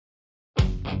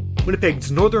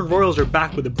Winnipeg's Northern Royals are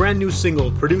back with a brand new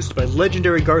single produced by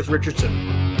legendary Garth Richardson.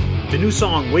 The new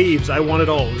song, Waves, I Want It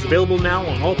All, is available now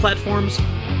on all platforms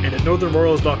and at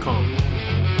northernroyals.com.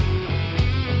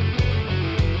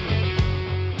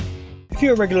 If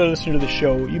you're a regular listener to the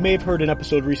show, you may have heard an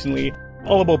episode recently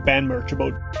all about band merch,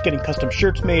 about getting custom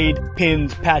shirts made,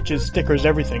 pins, patches, stickers,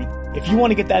 everything. If you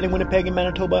want to get that in Winnipeg and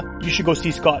Manitoba, you should go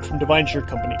see Scott from Divine Shirt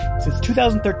Company. Since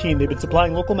 2013, they've been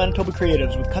supplying local Manitoba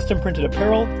creatives with custom printed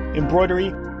apparel,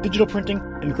 embroidery, digital printing,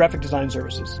 and graphic design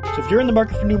services. So if you're in the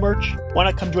market for new merch, why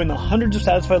not come join the hundreds of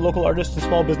satisfied local artists and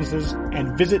small businesses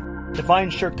and visit Divine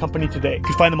Shirt Company today. You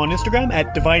can find them on Instagram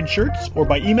at Divine Shirts or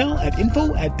by email at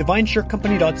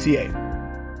info@divineshirtcompany.ca.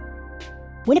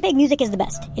 Winnipeg music is the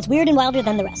best. It's weird and wilder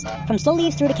than the rest. From Slow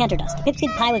Leaves through to Canter Dust,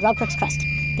 Pipsqueak Pie with Rob Crook's Crust.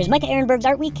 There's Micah Ehrenberg's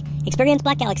Art Week, Experience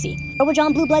Black Galaxy, Robo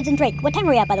John, Blue Bloods, and Drake. What time are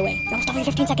we at, by the way? You're almost over your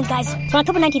 15 seconds, guys. So on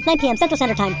October 19th, 9 p.m. Central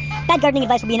Standard Time, Bad Gardening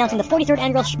Advice will be announcing the 43rd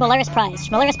Annual Schmolaris Prize.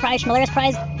 Schmolaris Prize, Schmolaris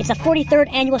Prize. It's the 43rd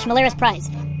Annual Schmolaris Prize.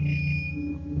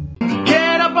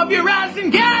 Get up off your ass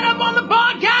and get up on the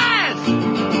podcast!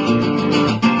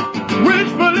 Rich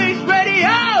Police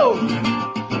Radio!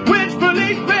 Rich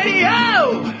Police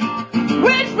Radio!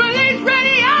 Rich Police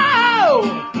Radio!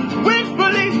 Rich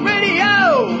Police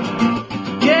Radio!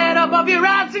 Get up off your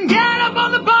ass and get up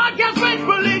on the podcast, Rich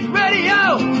Police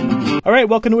Radio! All right,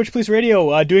 welcome to Witch Police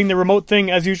Radio, doing the remote thing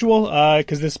as usual,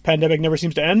 because this pandemic never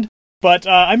seems to end. But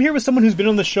I'm here with someone who's been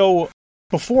on the show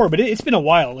before, but it's been a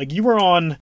while. Like, you were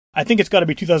on, I think it's got to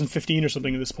be 2015 or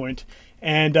something at this point.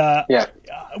 And yeah,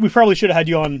 we probably should have had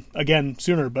you on again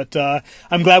sooner, but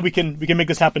I'm glad we can make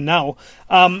this happen now.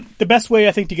 The best way,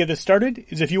 I think, to get this started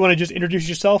is if you want to just introduce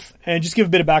yourself and just give a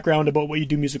bit of background about what you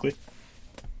do musically.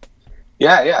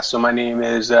 Yeah. So my name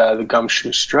is the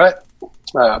Gumshoe Strut,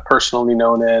 personally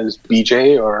known as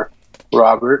BJ or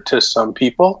Robert to some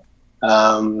people.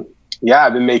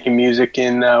 I've been making music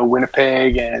in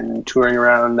Winnipeg and touring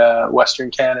around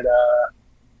Western Canada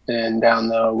and down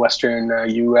the Western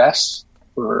U.S.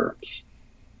 for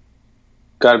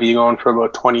got to be going for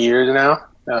about 20 years now.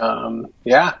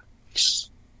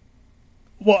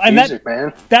 Well, and music,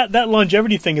 man. That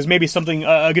longevity thing is maybe something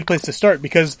a good place to start,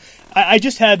 because I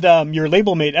just had your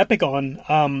label mate Epic on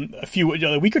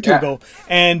a week or two ago,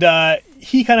 and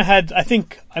he kind of had,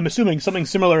 I'm assuming something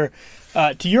similar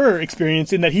to your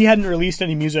experience, in that he hadn't released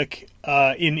any music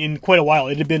in quite a while.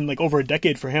 It had been like over a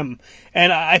decade for him,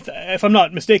 and if I'm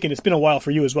not mistaken, it's been a while for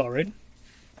you as well, right?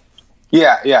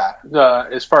 Yeah.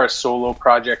 As far as solo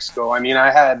projects go, I mean,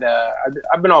 I've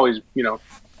been always,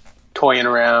 toying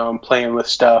around, playing with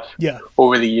stuff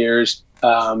over the years.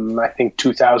 I think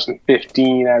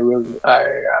 2015,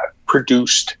 I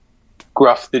produced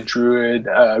Gruff the Druid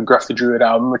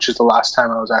album, which is the last time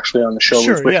I was actually on the show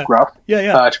with Gruff.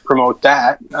 To promote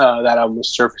that album was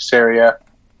Surface Area.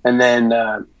 And then,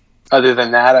 other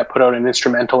than that, I put out an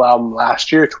instrumental album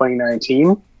last year,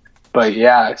 2019. But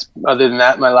other than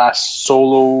that, my last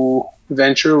solo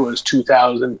venture was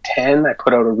 2010. I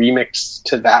put out a remix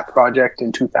to that project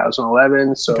in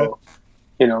 2011. So,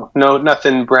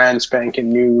 nothing brand spanking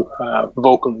new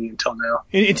vocally until now.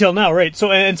 Until now, right?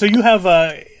 So, and so you have,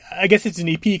 I guess it's an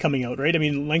EP coming out, right? I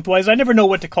mean, lengthwise, I never know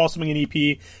what to call something an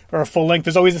EP or a full length.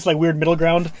 There's always this like weird middle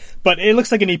ground, but it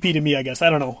looks like an EP to me, I guess. I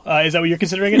don't know. Is that what you're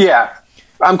considering it? Yeah.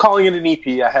 I'm calling it an EP.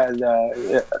 I had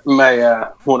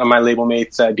one of my label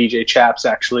mates, DJ Chaps,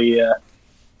 actually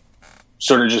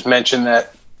sort of just mentioned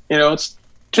that, it's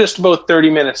just about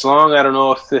 30 minutes long. I don't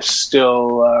know if this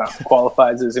still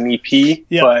qualifies as an EP,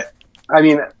 but I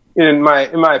mean, in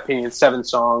my opinion, 6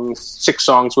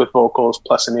 songs with vocals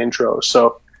plus an intro.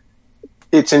 So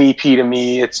it's an EP to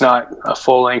me. It's not a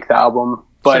full length album,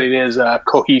 but it is a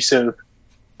cohesive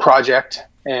project,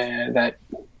 and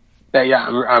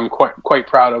I'm quite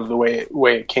proud of the way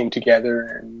it came together,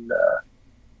 and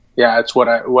it's what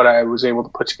I was able to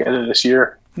put together this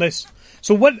year. Nice.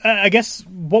 So what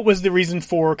was the reason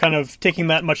for kind of taking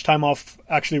that much time off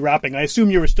actually rapping? I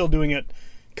assume you were still doing it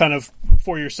kind of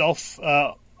for yourself,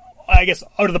 I guess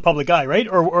out of the public eye, right?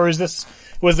 Or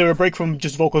was there a break from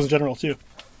just vocals in general too?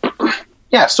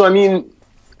 Yeah. So, I mean,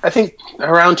 I think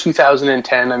around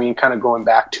 2010, I mean, kind of going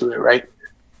back to it, right?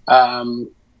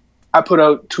 I put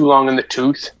out Too Long in the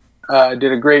Tooth.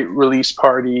 Did a great release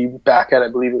party back at, I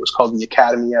believe it was called the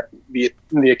Academy,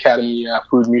 the Academy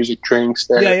Food, Music, Drinks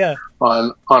there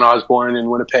on Osborne in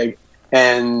Winnipeg.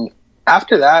 And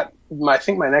after that, I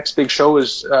think my next big show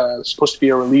was supposed to be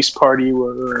a release party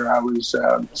where I was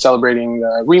celebrating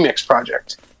the Remix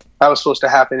project. That was supposed to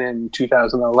happen in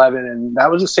 2011, and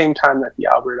that was the same time that the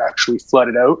Albert actually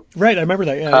flooded out. Right, I remember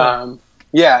that.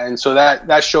 Yeah, and so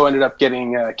that show ended up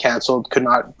getting canceled. Could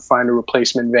not find a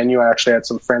replacement venue. I actually had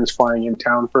some friends flying in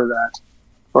town for that,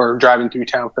 or driving through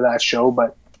town for that show,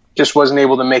 but just wasn't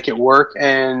able to make it work.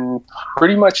 And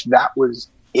pretty much that was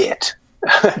it.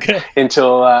 Okay.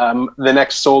 Until the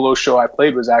next solo show I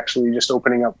played was actually just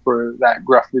opening up for that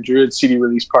Gruff the Druid CD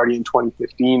release party in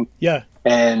 2015. Yeah.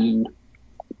 And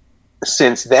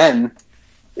since then,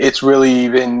 it's really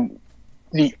been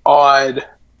the odd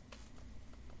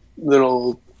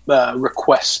little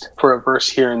request for a verse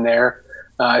here and there.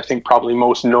 I think probably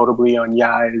most notably on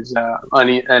Yai's an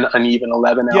Uneven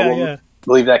 11 album. Yeah. I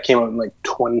believe that came out in like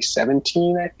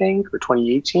 2017, I think, or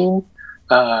 2018.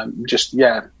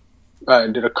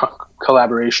 Did a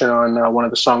collaboration on one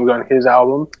of the songs on his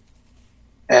album.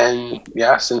 And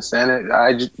yeah, since then,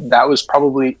 that was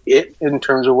probably it in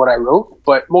terms of what I wrote.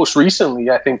 But most recently,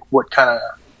 I think what kind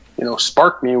of,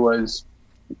 sparked me was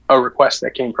a request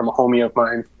that came from a homie of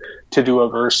mine to do a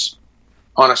verse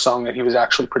on a song that he was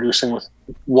actually producing with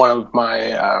one of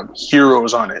my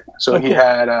heroes on it. So he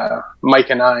had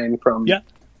Micah 9 from the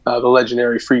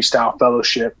legendary Freestyle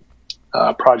Fellowship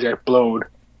Project Blowed.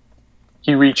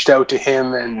 He reached out to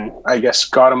him and I guess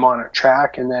got him on a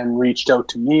track, and then reached out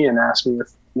to me and asked me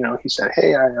if, he said,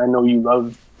 "Hey, I know you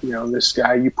love, this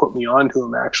guy. You put me on to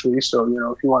him actually. So,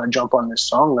 if you want to jump on this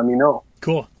song, let me know."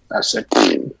 Cool. I said,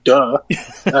 duh.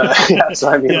 So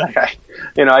I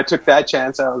mean, I took that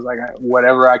chance. I was like,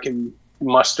 whatever I can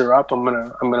muster up, I'm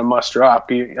gonna muster up.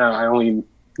 I only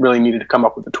really needed to come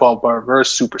up with a 12-bar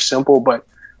verse, super simple, but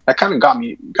that kind of got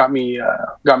me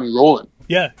rolling.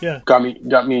 Yeah.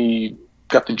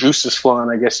 Got the juices flowing,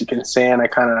 I guess you can say, and I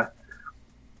kind of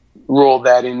rolled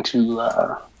that into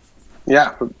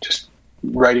just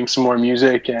writing some more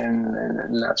music,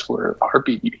 and that's where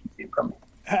Heartbeat came from.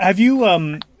 Have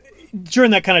you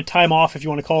during that kind of time off, if you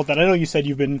want to call it that, I know you said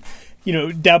you've been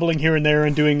dabbling here and there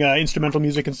and doing instrumental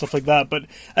music and stuff like that, but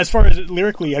as far as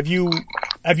lyrically, have you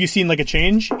seen like a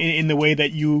change in the way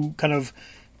that you kind of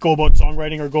go about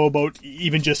songwriting, or go about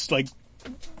even just like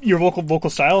your vocal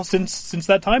style since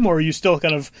that time, or are you still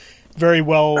kind of very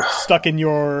well stuck in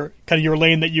your your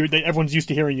lane that everyone's used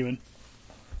to hearing you in?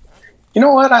 You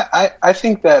know what? I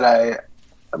think that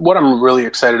what I'm really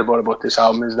excited about this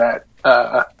album is that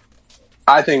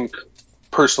I think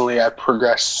personally I've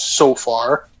progressed so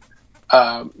far,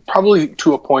 probably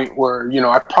to a point where,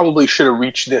 I probably should have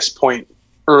reached this point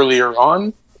earlier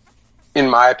on, in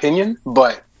my opinion,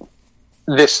 but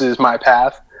this is my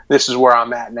path. This is where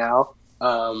I'm at now.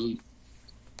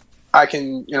 I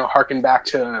can, harken back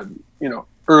to,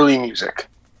 early music.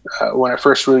 When I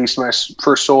first released my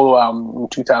first solo album in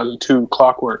 2002,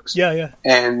 Clockworks. Yeah.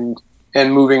 And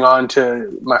moving on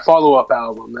to my follow-up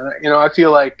album. And, I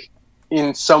feel like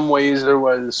in some ways there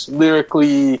was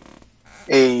lyrically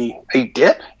a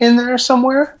dip in there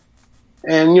somewhere.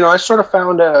 And, I sort of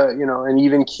found an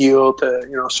even keel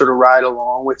to, sort of ride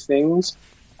along with things.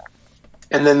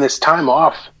 And then this time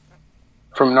off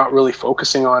from not really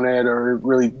focusing on it, or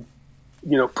really,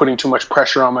 putting too much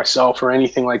pressure on myself or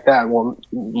anything like that. Well,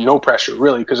 no pressure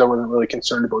really, because I wasn't really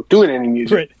concerned about doing any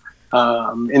music.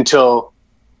 Right. Until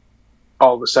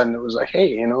all of a sudden it was like,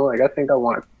 hey, I think I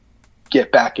want to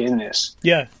get back in this.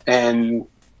 Yeah. And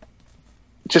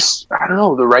just, I don't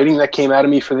know, the writing that came out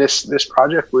of me for this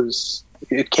project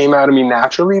it came out of me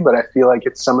naturally, but I feel like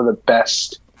it's some of the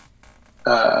best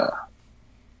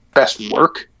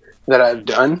work that I've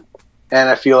done. And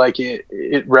I feel like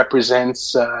it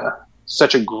represents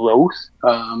such a growth.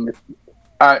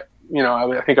 I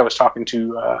think I was talking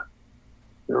to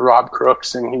Rob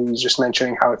Crooks, and he was just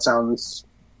mentioning how it sounds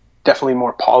definitely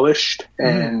more polished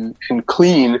and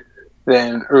clean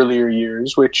than earlier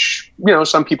years, which,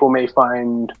 some people may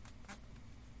find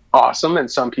awesome, and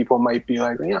some people might be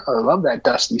like, I love that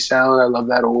dusty sound. I love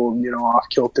that old,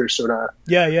 off-kilter sort of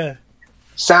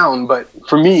sound. But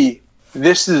for me,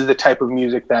 this is the type of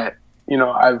music that,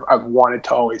 I've wanted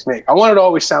to always make. I wanted to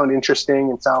always sound interesting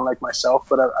and sound like myself,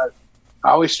 but I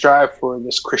always strive for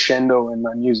this crescendo in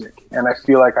my music, and I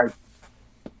feel like I've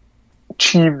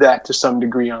achieved that to some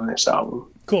degree on this album.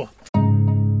 Cool.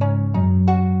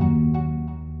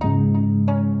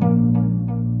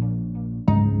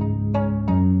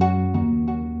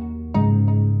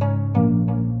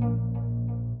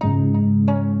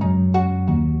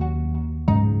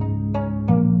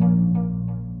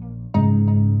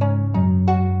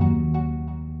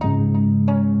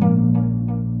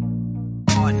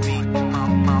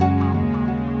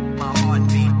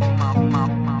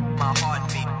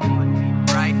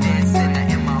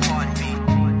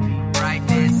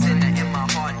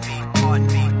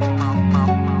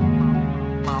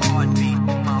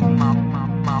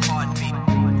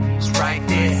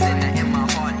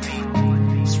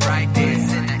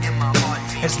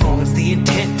 As long as the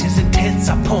intent is intense,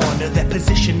 I ponder that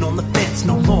position on the fence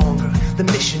no longer. The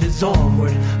mission is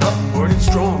onward, upward and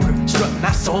stronger. Strutting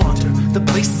I saunter, the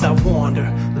places I wander.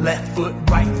 Left foot,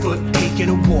 right foot, taking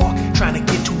a walk. Trying to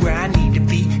get to where I need to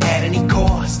be at any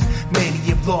cost. Many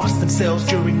have lost themselves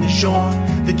during the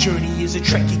jaunt. The journey is a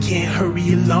trek you can't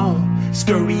hurry alone.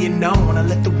 Scurrying on, I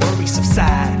let the worry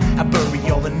subside. I bury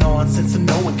all the nonsense so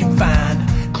no one can find.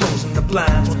 Closing the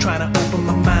blinds while trying to open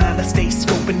my mind. I stay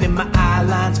scoping in my eye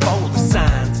lines, follow the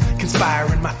signs.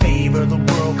 Conspire in my favor, the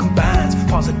world combines.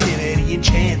 Positivity and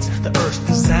chance, the earth's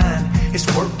design. It's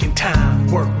working time,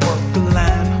 work the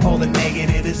line. All the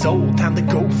negative is old, time to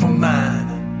go for mine.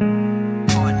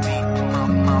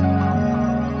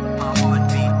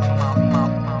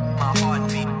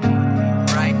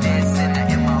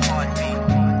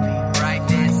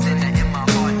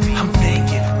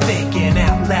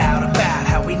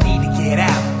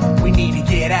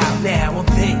 Now I'm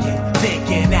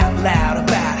thinking out loud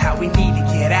about how we need to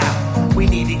get out. We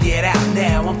need to get out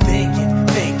now. I'm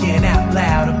thinking out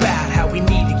loud about how we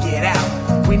need to get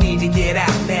out. We need to get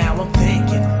out now. I'm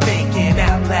thinking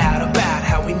out loud about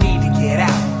how we need to get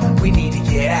out. We need to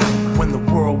get out. When the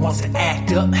world wants to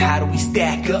act up, how do we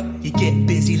stack up? You get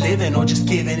busy living or just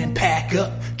give in and pack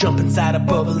up. Jump inside a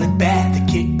bubbling bath to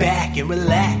kick back and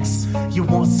relax. You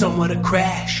want somewhere to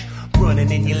crash.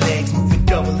 Running in your legs, moving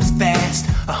double as fast.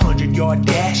 100-yard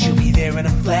dash, you'll be there in a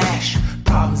flash.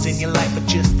 Problems in your life are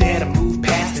just there to move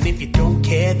past. And if you don't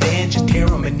care, then just tear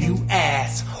them a new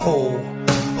asshole.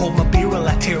 Hold my beer while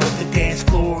I tear up the dance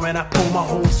floor. And I pour my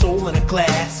whole soul in a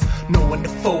glass. No one to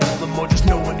fold them or just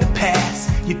no one to pass.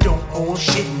 You don't own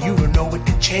shit and you don't know what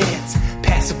to chance.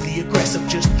 Passively aggressive,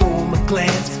 just throw them a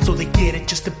glance. So they get it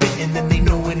just a bit and then they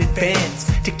know in advance.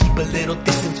 To keep a little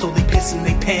distance so they piss in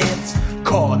their pants.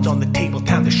 Cards on the table,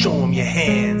 time to show them your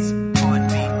hands.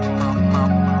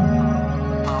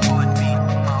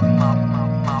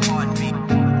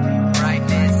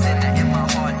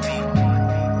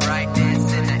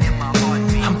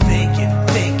 I'm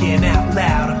thinking out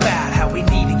loud about how we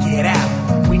need to get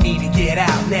out. We need to get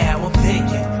out now. I'm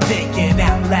thinking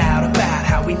out loud about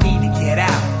how we need to get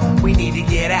out. We need to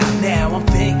get out now. I'm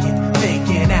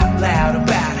thinking out loud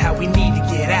about how we need to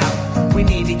get out. We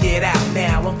need to get out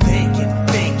now. I'm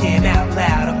thinking out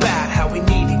loud about how we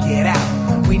need to get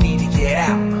out. We need to get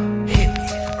out. Hit me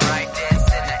right there,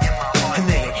 center in my heart. And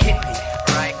then it hit me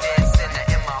right there, center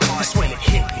in my heart. That's when it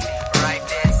hit me right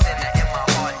there, center in my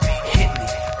heartbeat. Hit me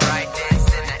right there,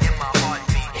 center in my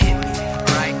heartbeat. Hit me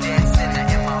right there, center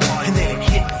in my heart. And then it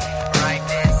hit me right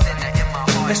there, center in my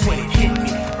heart. That's when it hit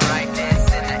me right there,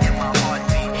 center in my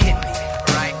heartbeat. Hit me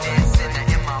right there, center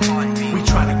in my heartbeat. We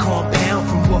try to compound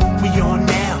from what we on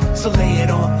now, so lay it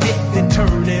on thick, then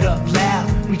turn it up loud.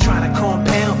 We try to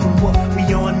compound from what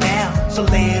we on now, so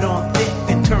lay it on thick,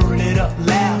 then turn it up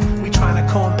loud. We try to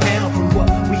compound from what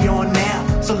we on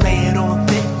now, so lay it on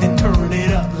thick, then turn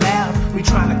it up loud. We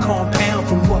try to compound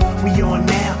from what we on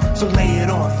now, so lay it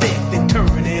on thick, then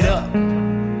turn it up.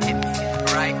 Hit me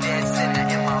right there, center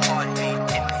in my heartbeat.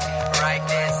 Hit me right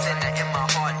there, center in my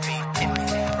heartbeat. Hit me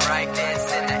right there,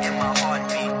 center in my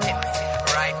heartbeat. Hit me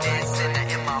right there, center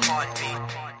in my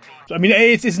heartbeat. I mean,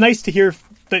 it's nice to hear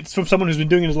that from someone who's been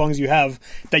doing it as long as you have,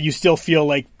 that you still feel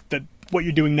like that what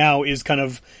you're doing now is kind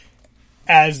of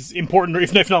as important, or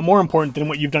if not more important than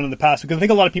what you've done in the past. Because I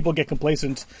think a lot of people get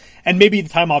complacent, and maybe the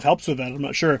time off helps with that, I'm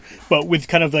not sure. But with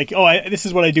kind of like, this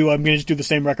is what I do, I'm going to just do the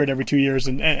same record every 2 years.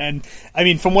 And I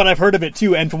mean, from what I've heard of it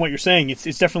too, and from what you're saying, it's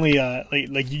definitely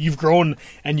like you've grown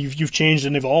and you've changed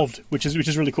and evolved, which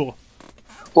is really cool.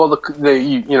 Well,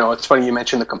 it's funny you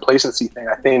mentioned the complacency thing.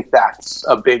 I think that's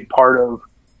a big part of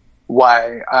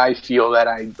why I feel that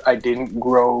I didn't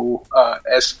grow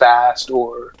as fast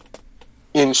or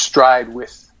in stride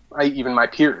with even my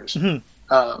peers. Mm-hmm.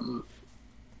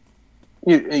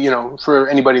 For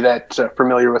anybody that's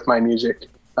familiar with my music,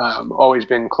 always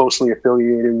been closely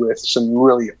affiliated with some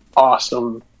really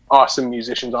awesome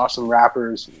musicians, awesome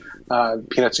rappers,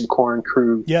 Peanuts and Corn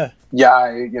crew. Yeah,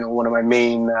 one of my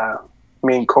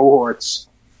main cohorts.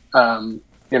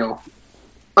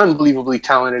 Unbelievably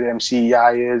talented MC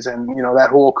is, and that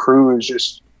whole crew is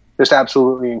just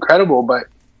absolutely incredible. But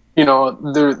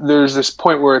there's this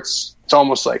point where it's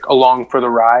almost like along for the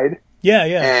ride. Yeah.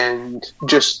 And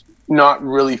just not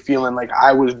really feeling like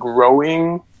I was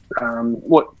growing.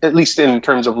 At least in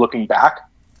terms of looking back,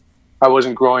 I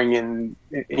wasn't growing in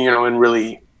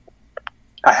really.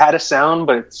 I had a sound,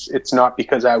 but it's not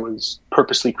because I was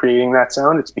purposely creating that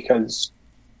sound. It's because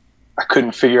I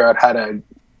couldn't figure out how to,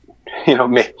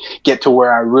 get to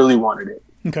where I really wanted it.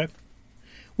 Okay.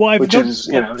 Well, which is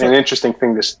an interesting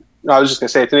thing. I was just going to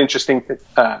say it's an interesting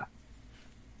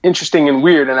interesting and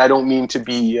weird, and I don't mean to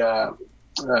be,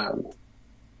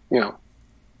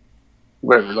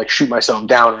 whatever, like shoot myself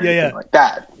down or anything like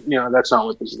that. That's not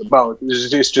what this is about.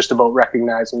 It's just about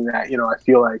recognizing that, I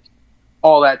feel like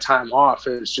all that time off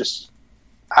is just,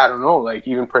 I don't know, like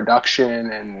even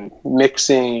production and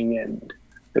mixing and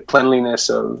the cleanliness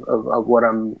of what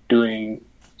I'm doing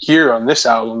here on this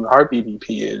album, the Heartbeat EP,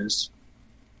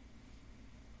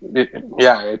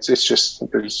 it's just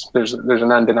there's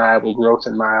an undeniable growth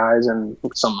in my eyes, and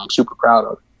it's something I'm super proud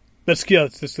of. That's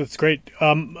great.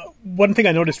 One thing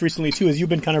I noticed recently too is you've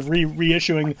been kind of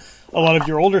reissuing a lot of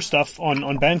your older stuff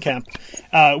on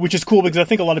Bandcamp, which is cool because I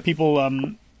think a lot of people,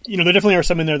 there definitely are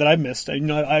some in there that I've missed.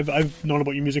 I've known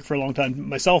about your music for a long time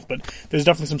myself, but there's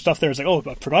definitely some stuff there. It's like, oh,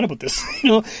 I forgot about this.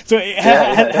 So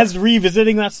has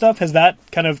revisiting that stuff, has that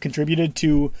kind of contributed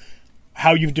to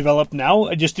how you've developed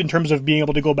now, just in terms of being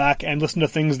able to go back and listen to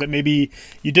things that maybe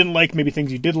you didn't like, maybe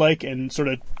things you did like, and sort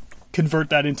of convert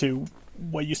that into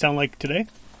what you sound like today?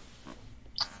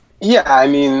 Yeah, I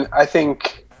mean, I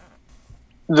think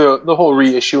the whole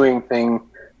reissuing thing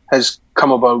has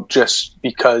come about just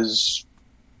because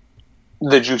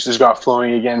the juices got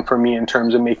flowing again for me in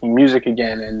terms of making music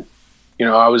again. And,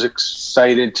 I was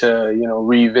excited to,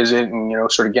 revisit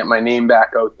and, sort of get my name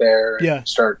back out there and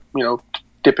start,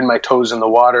 dipping my toes in the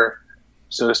water,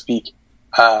 so to speak.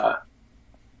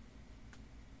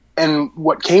 And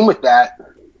what came with that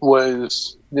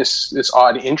was this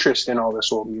odd interest in all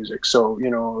this old music. So,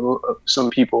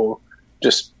 some people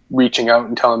just reaching out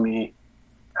and telling me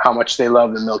how much they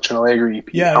love the Milch and Allegri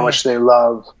EP, how much they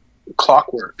love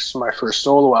Clockworks, my first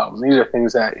solo album. These are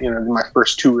things that, my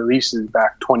first two releases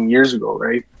back 20 years ago,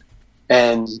 right?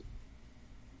 And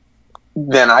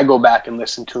then I go back and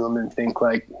listen to them and think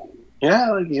like,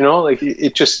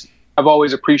 it just, I've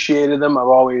always appreciated them. I've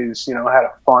always, had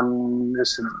a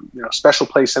fondness and, special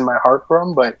place in my heart for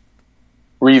them. But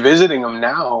revisiting them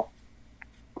now,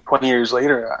 20 years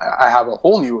later, I have a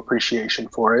whole new appreciation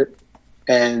for it.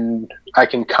 And I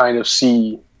can kind of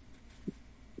see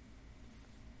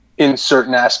in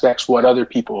certain aspects what other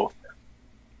people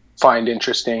find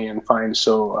interesting and find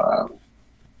so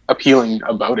appealing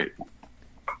about it.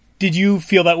 Did you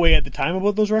feel that way at the time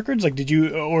about those records? Like,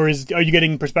 are you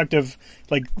getting perspective,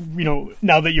 like,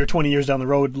 now that you're 20 years down the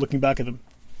road looking back at them?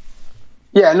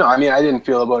 Yeah, no, I mean, I didn't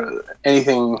feel about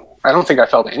anything. I don't think I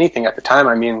felt anything at the time.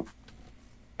 I mean,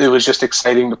 it was just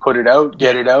exciting to put it out,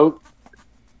 get it out,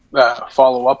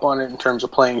 follow up on it in terms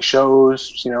of playing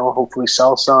shows, hopefully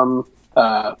sell some,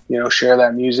 share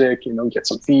that music, get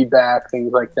some feedback,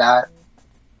 things like that.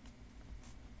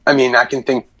 I mean, I can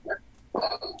think,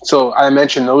 so I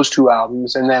mentioned those two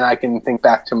albums, and then I can think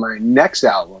back to my next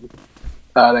album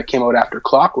that came out after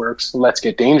Clockworks, Let's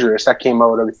Get Dangerous. That came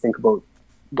out, I think, about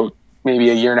maybe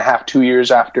a year and a half, 2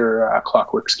 years after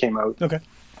Clockworks came out. Okay.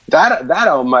 That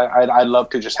album, I'd love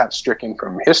to just have stricken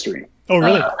from history. Oh,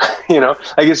 really?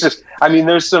 Like it's just, I mean,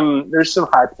 there's some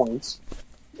high points,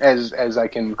 as I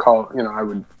can call, I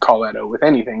would call that out with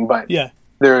anything, but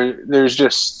there's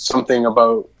just something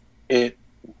about it.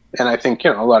 And I think,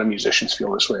 a lot of musicians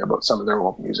feel this way about some of their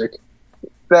old music,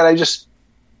 that I just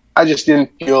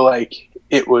didn't feel like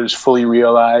it was fully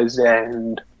realized,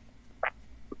 and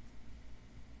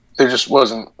there just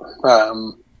wasn't,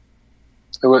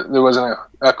 there wasn't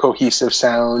a cohesive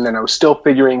sound, and I was still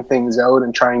figuring things out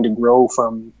and trying to grow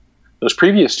from those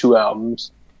previous two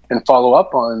albums and follow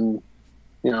up on,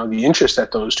 the interest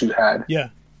that those two had.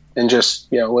 Yeah. And just,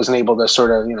 wasn't able to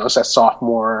sort of, it's that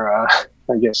sophomore,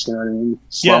 I guess,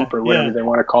 slump or whatever they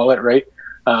want to call it, right?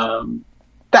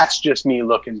 That's just me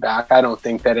looking back. I don't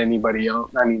think that anybody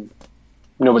else, I mean,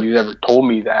 nobody's ever told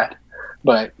me that,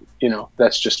 but,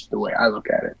 that's just the way I look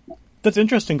at it. That's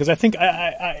interesting, because I think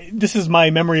this is my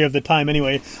memory of the time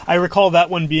anyway. I recall that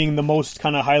one being the most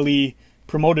kind of highly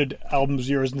promoted albums of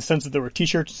yours, in the sense that there were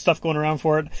t-shirts and stuff going around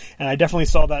for it, and I definitely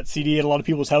saw that CD at a lot of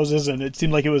people's houses, and it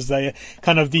seemed like it was the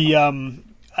kind of the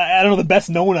I don't know, the best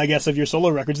known, I guess, of your solo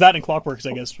records. That and Clockworks,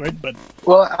 I guess, right? But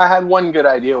well, I had one good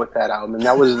idea with that album, and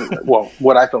that was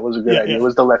what I thought was a good idea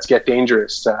was the Let's Get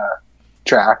Dangerous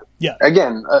track. Yeah,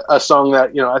 again, a song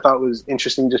that I thought was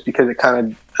interesting just because it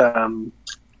kind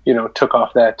of took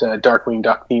off that Darkwing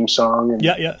Duck theme song and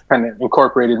kind of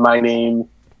incorporated my name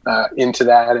into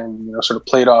that, and sort of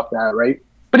played off that, right?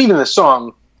 But even the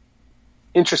song,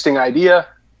 interesting idea.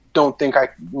 Don't think I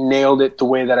nailed it the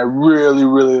way that I really,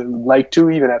 really like to,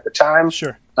 even at the time.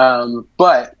 Sure.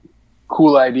 But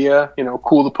cool idea,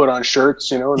 cool to put on shirts,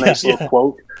 nice little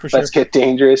quote. Let's get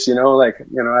dangerous, I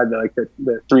had like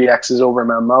the 3 X's over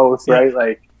my mouth, right?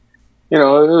 Like, it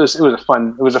was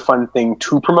a fun thing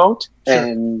to promote. Sure.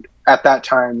 And at that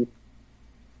time,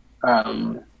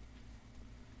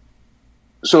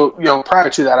 So, prior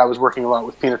to that, I was working a lot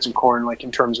with Peanuts and Corn, like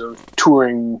in terms of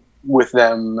touring with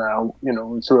them,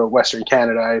 throughout Western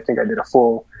Canada. I think I did a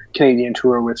full Canadian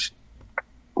tour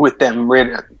with them right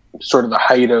at sort of the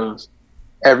height of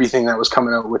everything that was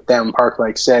coming out with them,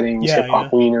 park-like settings,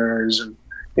 hip-hop wieners, and,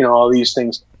 all these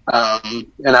things.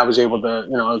 And I was able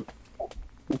to,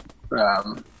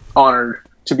 honored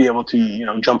to be able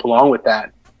to, jump along with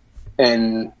that.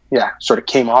 And, sort of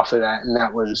came off of that. And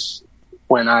that was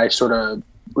when I sort of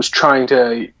was trying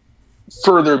to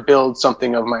further build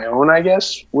something of my own, I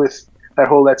guess, with that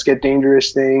whole Let's Get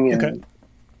Dangerous thing. And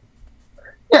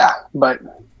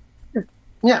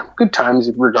good times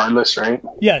regardless, right?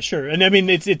 Yeah, sure. And I mean,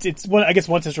 it's I guess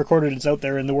once it's recorded, it's out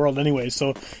there in the world anyway.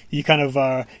 So you kind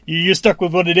of, you're stuck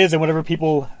with what it is, and whatever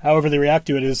people, however they react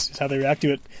to it is how they react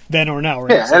to it then or now,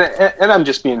 right? Yeah. So, and I'm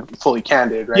just being fully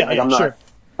candid, right? Yeah,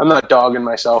 I'm not dogging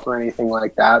myself or anything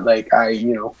like that. Like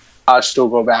I'll still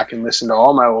go back and listen to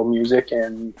all my old music,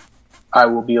 and I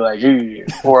will be like,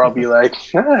 or I'll be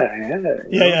like,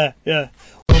 yeah.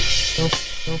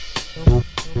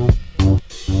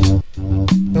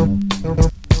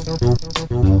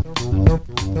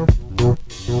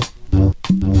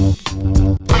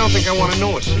 I don't think I want to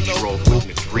know a 6-year-old who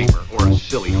isn't a dreamer or a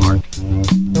silly heart.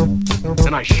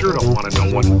 And I sure don't want to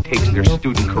know one who takes their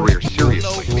student career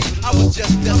seriously. I was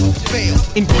just destined to fail.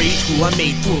 In grade school, I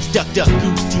made fools, duck,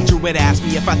 goose. Teacher would ask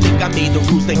me if I think I made the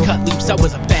rules, then cut loose. I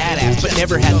was a badass, but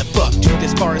never had the buck tooth.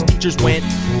 As far as teachers went,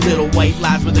 little white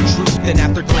lies were the truth. Then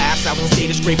after class, I would stay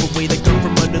to scrape away the gum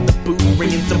from under the boot.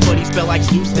 Ringing somebody's bell like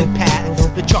Zeus, then pat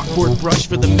the chalkboard brush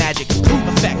for the magic poof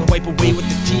effect. Wipe away what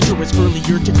the teacher was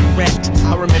earlier to correct.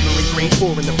 I remember in grade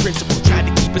 4 when the principal tried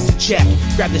to keep us in check.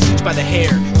 Grab the teach by the hair,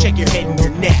 check your head and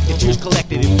your neck. The tears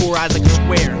collected in 4 eyes like a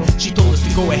square. She told us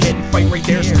to go ahead and fight right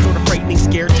there. Some sort of frightening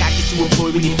scare tactic to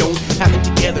employ when you don't have it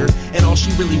together. And all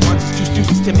she really wants is 2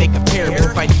 students to make a pair.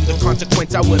 But if I knew the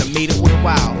consequence, I would have made it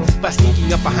worthwhile by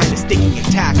sneaking up behind a sticking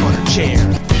attack on her chair.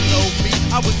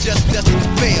 I was just destined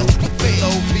to fail.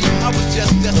 I was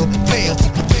just destined to fail.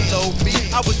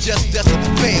 I was just destined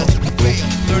to fail.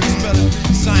 Learning spelling,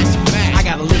 reading, science, and math. I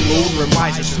got a little older and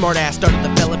wiser. Smart ass started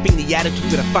developing the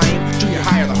attitude that I find. Junior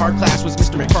higher, the hard class was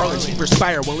Mr. McFarland's Super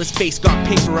Spire. Well, his face got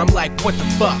pinker. I'm like, what the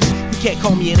fuck? You can't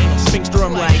call me an anal sphinxter.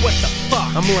 I'm like, what the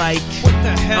fuck? I'm like, what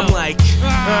the hell? I'm like,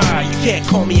 you can't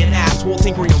call me an asshole.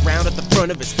 Tinkering around at the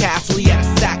front of his castle. He had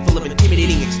a sack full of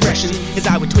intimidating expressions. His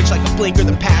eye would twitch like a blinker.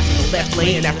 The pass in the left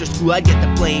lane. After school, I'd get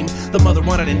the blame. The mother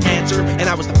wanted an answer, and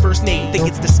I was the first name. Think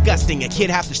it's disgusting. A kid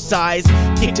half their size,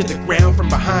 kicked to the ground from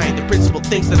behind. The principal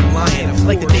thinks that I'm lying.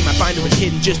 Like the day my binder was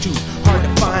hidden, just too hard to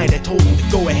find. I told him to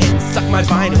go ahead and suck my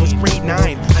vine. It was grade 9.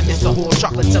 I missed the whole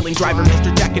chocolate-selling driver,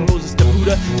 Mr. Jack and Moses the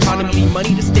Buddha. Taught him to need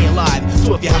money to stay alive.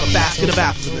 So if you have a basket of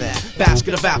apples in that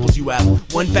basket of apples, you have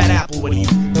one bad apple. What do you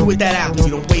do with that apple?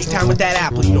 You don't waste time with that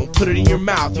apple. You don't put it in your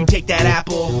mouth. You take that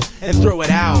apple and throw it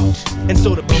out. And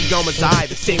so to be on my eye,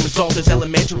 the same result as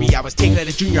elementary. I was taken at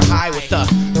a junior high with a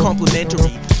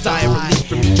complimentary sigh of relief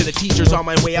from each of the teachers. On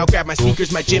my way out, grabbed my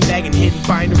sneakers, my gym bag, and hidden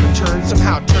binder returned.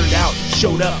 Somehow it turned out,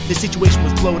 showed up. The situation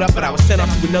was blowed up, but I was sent off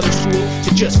to another school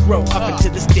to just grow up. And to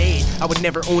this day, I would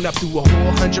never own up to a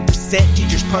whole 100%.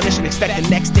 Teachers punish and expect the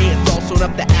next day it's all sewn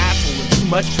up the asshole. And too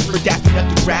much for daft enough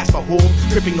to grasp a hold,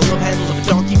 gripping the love handles of a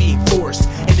donkey being forced.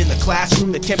 And in the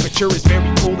classroom, the temperature is very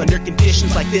cold. Under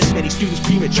conditions like this, many students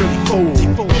prematurely fold. They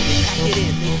fold, they pack it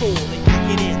in, they fold, they pack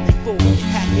it in, they fold, they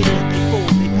pack it in, they fold,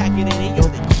 they pack it in, and yo,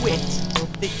 they quit.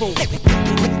 They fold, they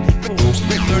pack it in, they fold.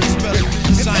 Learning spelling,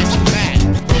 reading, science, and math.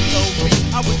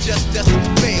 I was just destined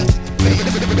to fail.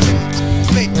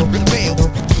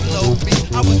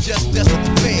 I was just destined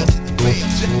to fail.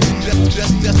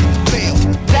 Just destined to fail.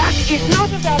 That is not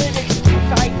a valid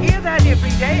excuse. I hear that every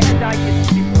day, and I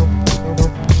dispute.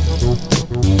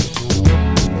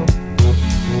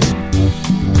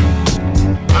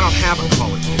 I don't have a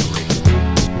college degree.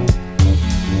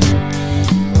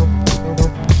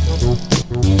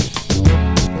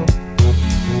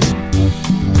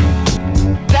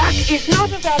 That is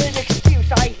not a valid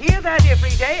excuse. I hear that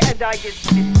every day, and I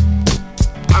dispute.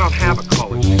 I don't have a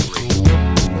college degree.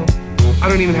 I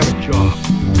don't even have a job.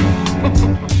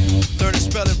 Learning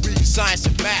spelling, reading, science,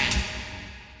 and math.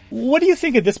 What do you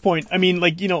think at this point? I mean,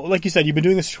 like you said, you've been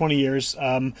doing this for 20 years.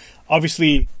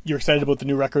 Obviously, you're excited about the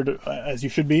new record, as you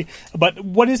should be. But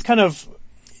what is kind of,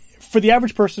 for the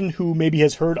average person who maybe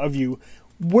has heard of you,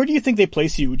 where do you think they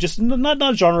place you? Just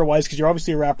not genre-wise, because you're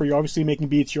obviously a rapper, you're obviously making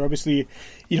beats, you're obviously,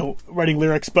 writing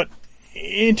lyrics. But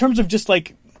in terms of just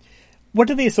like, what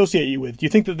do they associate you with? Do you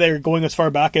think that they're going as far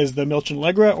back as the Milch and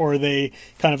Allegra, or are they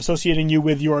kind of associating you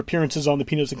with your appearances on the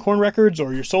Peanuts and Corn records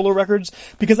or your solo records?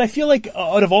 Because I feel like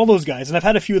out of all those guys, and I've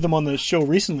had a few of them on the show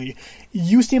recently,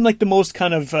 you seem like the most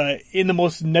kind of in the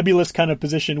most nebulous kind of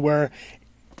position where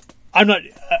I'm not...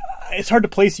 it's hard to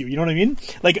place you, you know what I mean?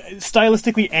 Like,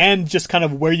 stylistically and just kind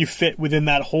of where you fit within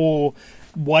that whole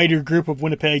wider group of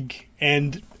Winnipeg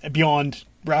and beyond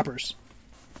rappers.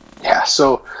 Yeah,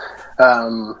 so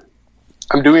I'm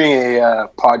doing a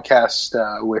podcast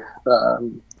with,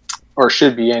 or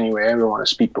should be anyway, I don't want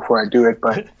to speak before I do it,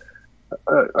 but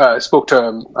I spoke to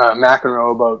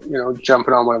McEnroe about, you know,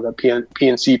 jumping on one of the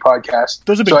PNC podcasts.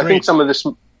 Those have been so great. I think some of this,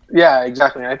 yeah,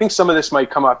 exactly. I think some of this might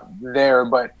come up there,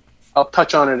 but I'll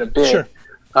touch on it a bit. Sure.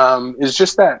 Is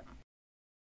just that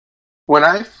when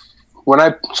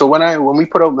we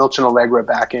put out Milch and Allegra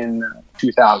back in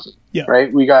 2000, yeah.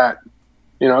 right? We got,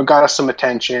 you know, it got us some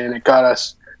attention. It got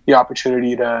us the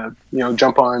opportunity to, you know,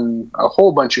 jump on a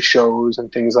whole bunch of shows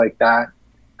and things like that.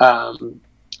 And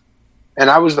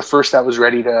I was the first that was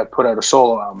ready to put out a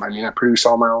solo album. I mean, I produced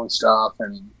all my own stuff,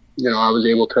 and, you know, I was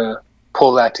able to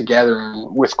pull that together.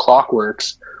 And with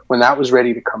Clockworks, when that was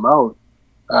ready to come out,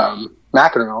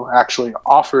 McEnroe actually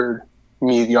offered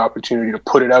me the opportunity to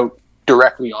put it out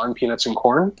directly on Peanuts and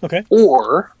Corn, okay,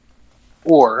 or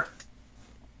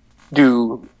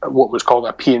do what was called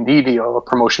a P&D deal, a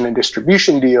promotion and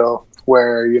distribution deal,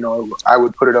 where, you know, I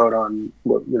would put it out on,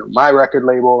 you know, my record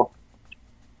label,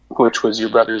 which was Your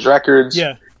Brother's Records,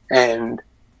 yeah, and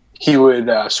he would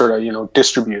sort of, you know,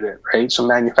 distribute it, right? So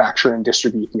manufacture and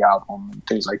distribute the album and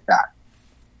things like that.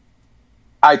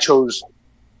 I chose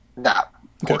that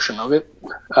portion of it.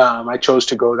 I chose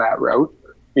to go that route.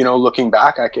 You know, looking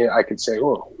back, I could say,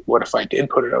 well, what if I did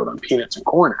put it out on Peanuts and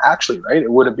Corn? Actually, right,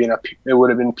 it would have been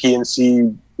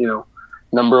PNC, you know,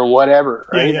 number whatever,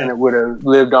 right? Yeah, yeah. And it would have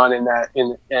lived on and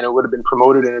it would have been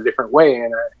promoted in a different way,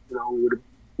 and you know,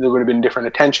 there would have been different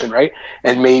attention, right?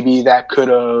 And maybe that could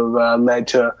have led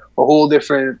to a whole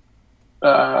different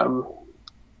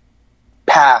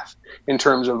path in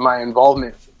terms of my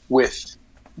involvement with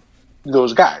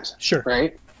those guys, sure,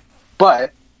 right?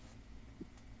 But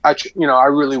I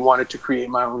really wanted to create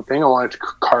my own thing. I wanted to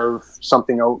carve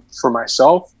something out for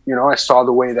myself. You know, I saw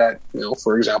the way that, you know,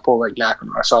 for example, like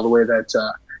McEnroe, I saw the way that,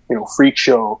 you know, Freak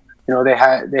Show, you know,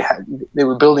 they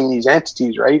were building these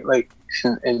entities, right? Like,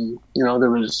 and, you know,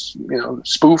 there was, you know,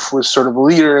 Spoof was sort of a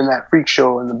leader in that Freak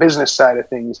Show and the business side of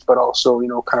things, but also, you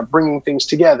know, kind of bringing things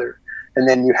together. And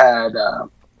then you had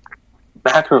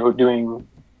McEnroe doing,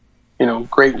 you know,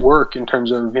 great work in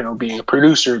terms of, you know, being a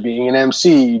producer, being an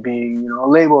MC, being, you know, a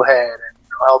label head, and, you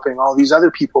know, helping all these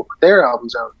other people put their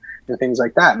albums out and things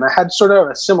like that. And I had sort of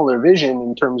a similar vision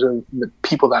in terms of the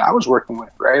people that I was working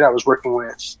with, right? I was working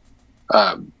with,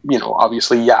 you know,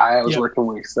 obviously, I was working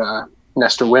with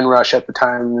Nestor Windrush at the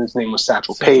time. His name was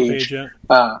Satchel Paige.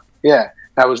 Yeah.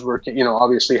 I was working, you know,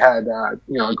 obviously had,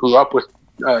 you know, I grew up with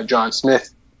John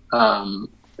Smith,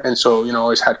 and so, you know,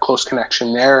 always had close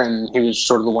connection there, and he was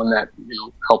sort of the one that, you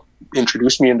know, helped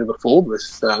introduce me into the fold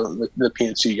with the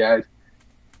PNC guys.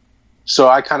 So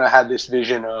I kind of had this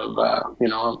vision of, you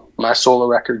know, my solo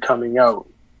record coming out.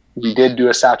 We did do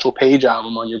a Satchel Paige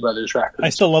album on Your Brother's Records. I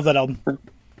still love that album.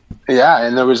 Yeah,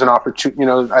 and there was an opportunity, you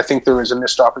know, I think there was a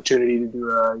missed opportunity to do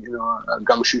a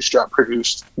Gumshoe Strut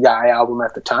produced Guy album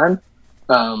at the time.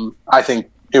 I think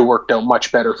it worked out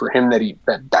much better for him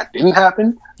that didn't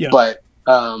happen. Yeah. But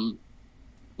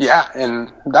yeah,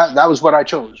 and that was what I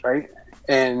chose, right?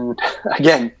 And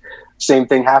again, same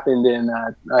thing happened in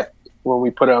when we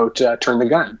put out Turn the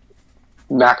Gun.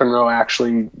 McEnroe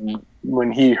actually,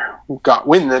 when he got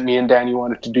wind that me and Danny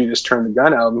wanted to do this Turn the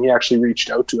Gun album, he actually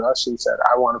reached out to us and said,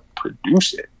 I want to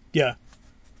produce it. Yeah.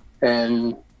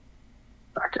 And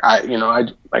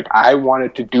I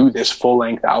wanted to do this full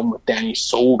length album with Danny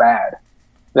so bad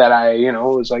that I, you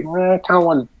know, was like, I kind of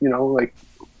want, you know, like,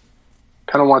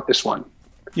 kind of want this one.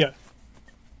 Yeah.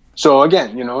 So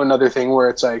again, you know, another thing where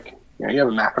it's like, you know, you have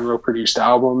a McEnroe produced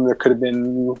album. There could have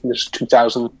been this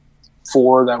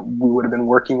 2004 that we would have been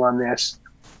working on this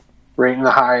right in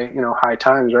the high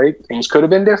times, right? Things could have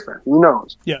been different. Who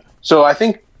knows? Yeah. So I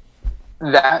think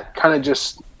that kind of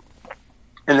just,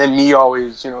 and then me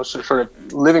always, you know, sort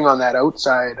of living on that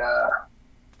outside,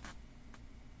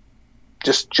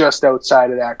 just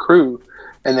outside of that crew.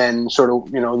 And then sort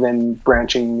of, you know, then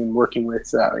branching and working with,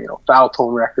 you know, Foul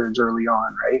Tone Records early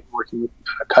on, right? Working with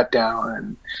Cut Down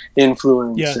and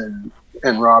Influence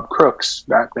and Rob Crooks,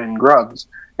 back then Grubs.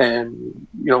 And,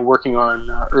 you know, working on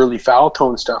early Foul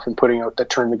Tone stuff and putting out the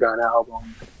Turn the Gun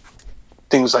album.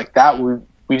 Things like that.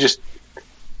 We just,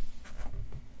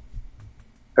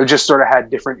 I've just sort of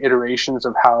had different iterations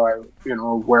of how I, you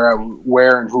know, where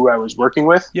and who I was working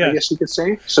with, I guess you could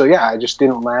say. So yeah, I just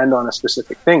didn't land on a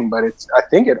specific thing, but I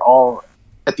think it all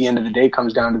at the end of the day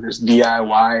comes down to this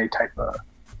DIY type of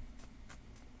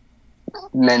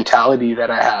mentality that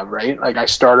I have, right? Like I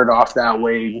started off that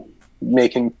way,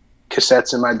 making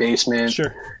cassettes in my basement,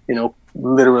 you know,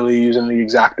 literally using the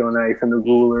X-Acto knife and the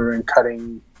ruler and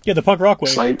cutting. Yeah, the punk rock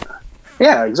way.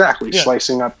 Yeah, exactly. Yeah.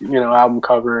 Slicing up, you know, album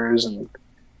covers and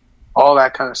all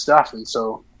that kind of stuff. And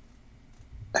so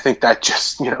I think that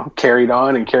just, you know, carried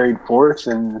on and carried forth.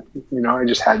 And, you know, I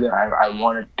just had to, I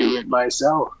want to do it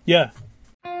myself. Yeah.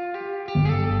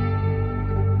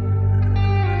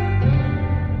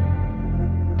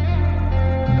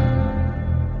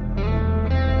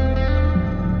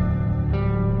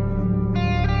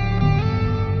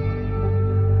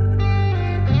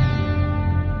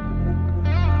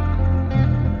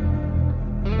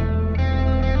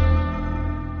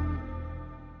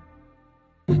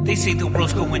 They say the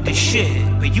world's going to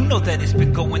shit, but you know that it's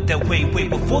been going that way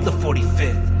before the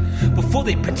 45th. Before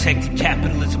they protected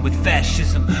capitalism with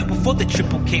fascism, before the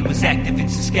Triple K was active in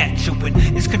Saskatchewan.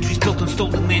 This country's built on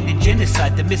stolen land and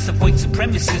genocide, the myths of white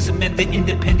supremacism and the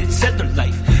independent settler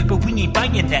life. But we ain't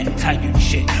buying that entire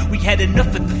shit. We had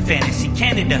enough of the fantasy.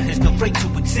 Canada has no right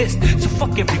to exist, so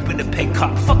fuck every Winnipeg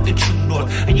cop, fuck the true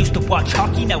north. I used to watch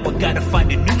hockey, now I gotta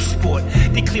find a new sport.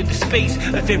 They cleared the space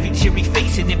of every teary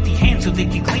face and empty hand, so they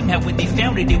can claim how when they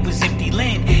found it, it was empty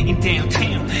land in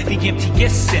downtown. The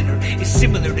MTS Center is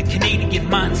similar to Canadian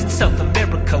mines in South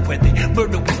America, where they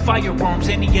murder with firearms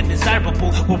any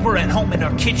undesirable, while we're at home in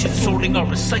our kitchen sorting our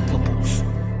recyclables.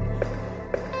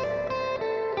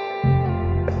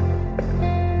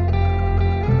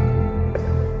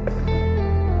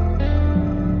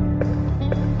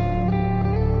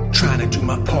 Trying to do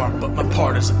my part, but my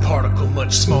part is a particle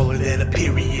much smaller than a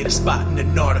period, a spot in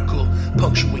an article.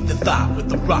 Punctuate the thought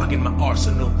with a rock in my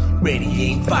arsenal. Ready,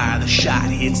 aim, fire, the shot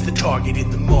hits the target in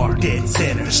the mark. Dead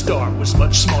center, the start was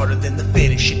much smarter than the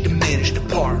finish. It diminished the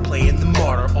part, playing the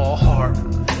martyr all hard.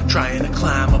 Trying to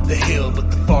climb up the hill, but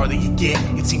the farther you get,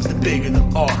 it seems the bigger the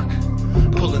arc.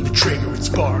 Pulling the trigger, it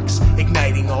sparks,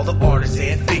 igniting all the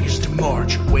artisan figures to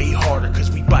march. Way harder,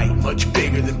 cause we bite much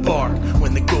bigger than bark.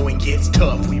 When the going gets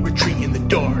tough, we retreat in the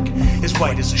dark, as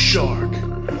white as a shark.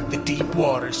 The deep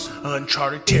waters,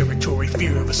 uncharted territory,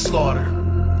 fear of a slaughter.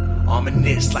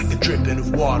 Ominous like the dripping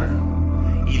of water.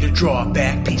 Either draw a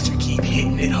back piece or keep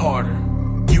hitting it harder.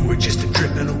 You were just a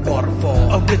drip in a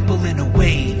waterfall, a ripple in a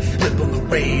wave, flip on the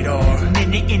radar, a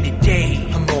minute in a day,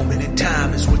 a moment in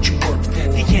time is what you work for.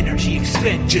 The energy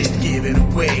expended, just give it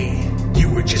away. You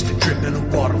were just a drip in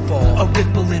a waterfall, a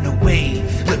ripple in a wave,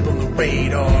 flip on the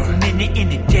radar, a minute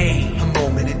in a day, a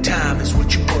moment in time is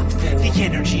what you work for. The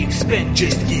energy expended,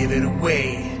 just give it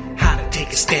away. How to take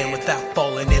a stand without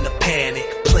falling in a panic.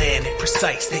 Plan it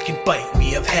precise, they can bite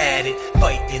me, I've had it.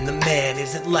 Fighting the man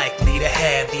isn't likely to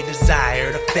have the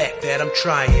desired effect that I'm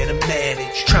trying to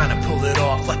manage. Trying to pull it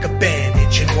off like a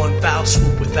bandage. In one foul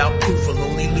swoop without proof will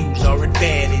only lose our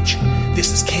advantage.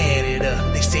 This is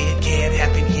Canada, they say it can't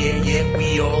happen here, yet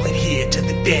we all adhere to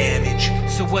the damage.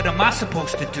 So what am I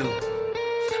supposed to do?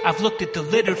 I've looked at the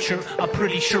literature, I'm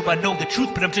pretty sure I know the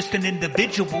truth, but I'm just an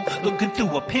individual looking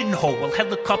through a pinhole while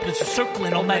helicopters are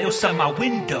circling all night outside my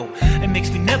window. It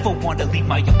makes me never want to leave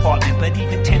my apartment, but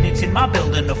even tenants in my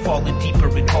building are falling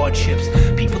deeper in hardships.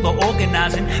 People are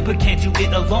organizing, but can't do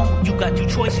it alone. You got two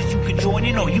choices, you can join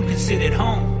in or you can sit at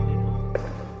home.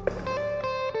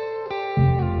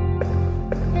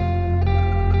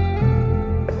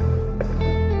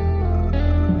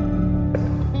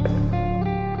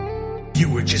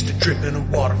 Just a drip in a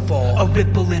waterfall, a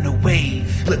ripple in a wave,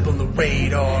 flip on the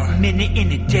radar, a minute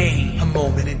in a day, a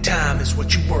moment in time is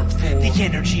what you work for. The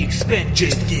energy expended,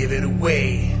 just give it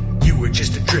away. You were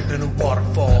just a drip in a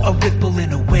waterfall, a ripple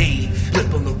in a wave,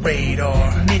 flip on the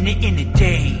radar, a minute in a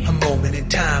day, a moment in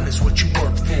time is what you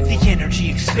work for. The energy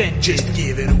expended, just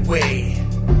give it away.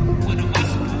 What am I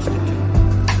supposed to do?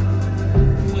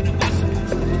 What am I supposed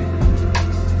to do?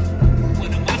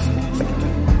 What am I supposed to do?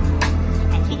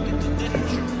 I've looked at the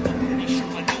literature, I'm pretty sure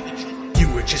I know the truth. You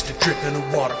were just a drip in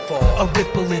a waterfall, a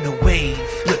ripple in a wave,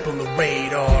 flip on the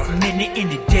radar, a minute in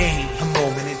a day, a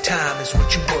moment in time is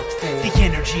what you work for. The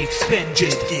energy expended,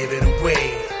 just give it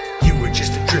away. You were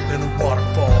just a drip in a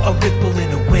waterfall, a ripple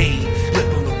in a wave,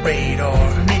 flip on the radar,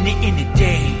 a minute in a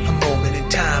day, a moment in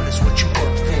time is what you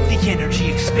work for. The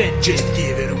energy expended, just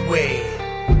give it away.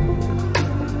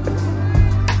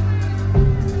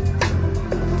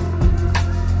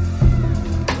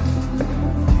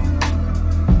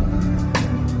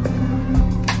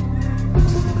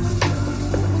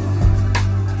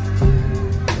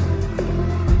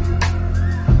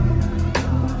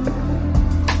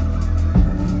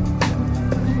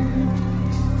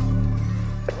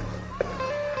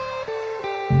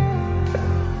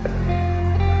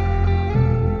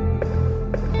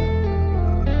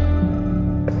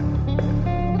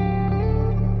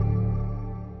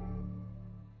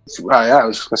 I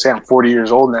was going to say I'm 40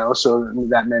 years old now, so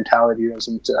that mentality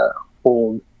doesn't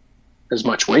hold as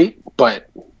much weight, but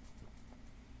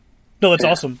no, that's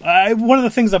awesome. One of the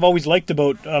things I've always liked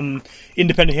about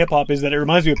independent hip hop is that it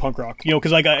reminds me of punk rock. You know,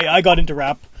 because I got into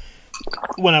rap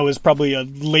when I was probably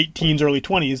late teens, early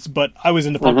 20s, but I was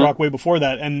into punk rock way before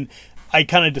that, and I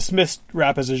kind of dismissed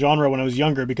rap as a genre when I was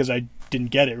younger because I didn't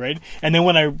get it, right? And then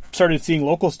when I started seeing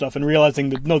local stuff and realizing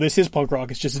that, no, this is punk rock,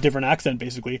 it's just a different accent,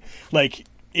 basically, like,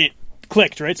 it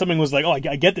clicked, right? Something was like, oh, I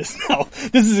get this now.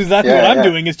 This is exactly what I'm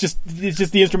doing. It's just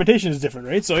the instrumentation is different,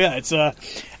 right? So yeah, it's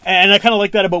and I kind of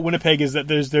like that about Winnipeg, is that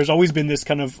there's always been this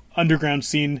kind of underground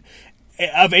scene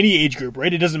of any age group,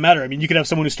 right? It doesn't matter. I mean, you could have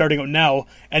someone who's starting out now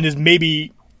and is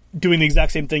maybe doing the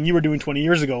exact same thing you were doing 20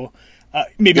 years ago,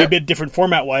 maybe a bit different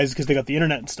format wise because they got the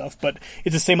internet and stuff, but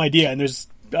it's the same idea. And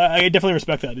I definitely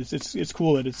respect that. It's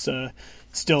cool that it's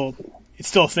still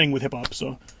a thing with hip hop.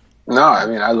 So. No, I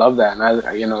mean, I love that.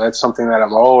 And that's something that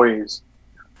I'm always,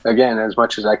 again, as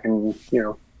much as I can,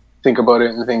 think about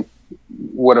it and think,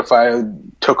 what if I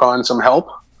took on some help?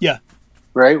 Yeah.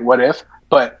 Right. What if?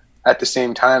 But at the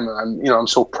same time, I'm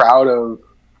so proud of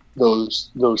those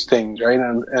things. Right.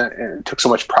 And took so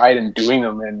much pride in doing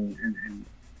them and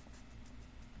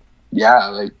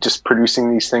like just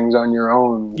producing these things on your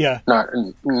own. Yeah.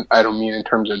 I don't mean in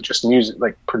terms of just music,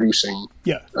 like producing.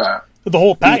 Yeah. The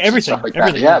whole pack, everything. Like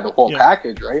everything. That. Yeah, the whole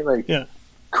package, right? Like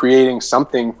creating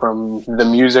something from the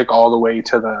music all the way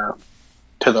to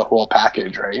the whole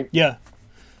package, right? Yeah.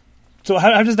 So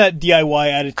how does that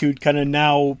DIY attitude kind of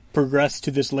now progress to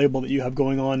this label that you have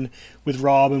going on with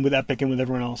Rob and with Epic and with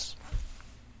everyone else?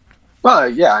 Well,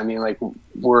 yeah, I mean, like,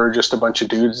 we're just a bunch of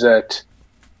dudes that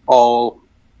all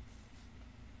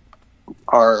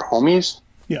are homies.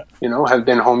 Yeah. Have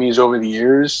been homies over the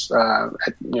years,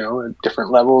 at different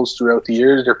levels throughout the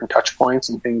years, different touch points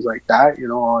and things like that,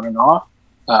 on and off,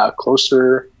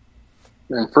 closer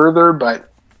and further.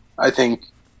 But I think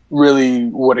really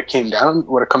what it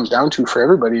comes down to for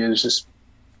everybody is just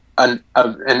an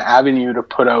avenue to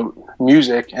put out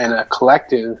music and a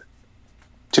collective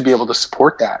to be able to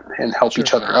support that and help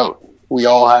each other out. We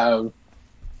all have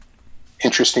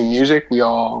interesting music. We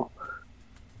all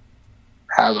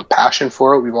have a passion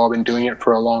for it. We've all been doing it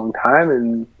for a long time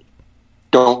and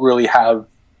don't really have,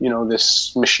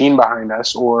 this machine behind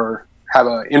us or have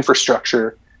an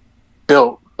infrastructure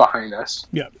built behind us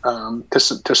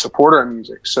to support our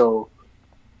music. So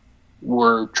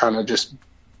we're trying to just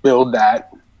build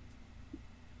that,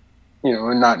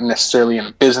 and not necessarily in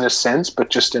a business sense, but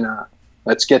just in a,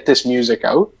 let's get this music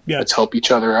out. Yeah. Let's help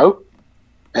each other out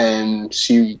and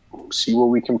see what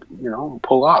we can,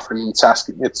 pull off. I mean,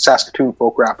 it's Saskatoon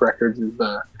Folk Rap Records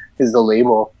is the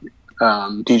label.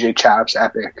 DJ Chaps,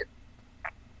 Epic,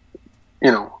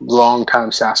 long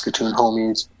time Saskatoon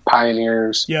homies,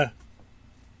 pioneers,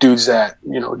 dudes that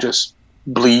just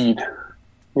bleed,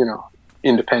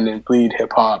 independent, bleed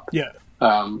hip hop,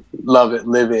 love it,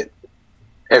 live it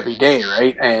every day,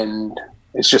 right? And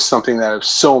it's just something that I have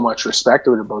so much respect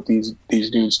about these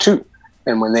dudes too.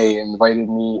 And when they invited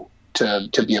me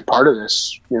to be a part of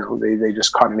this, they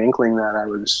just caught an inkling that I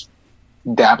was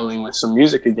dabbling with some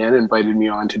music again, invited me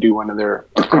on to do one of their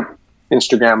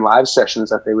Instagram live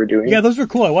sessions that they were doing. Yeah, those were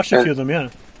cool. I watched a few of them,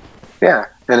 Yeah,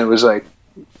 and it was like,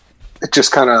 it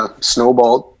just kind of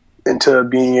snowballed into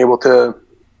being able to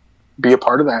be a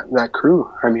part of that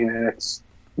crew. I mean, there's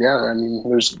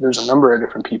a number of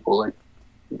different people. Like,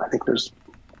 I think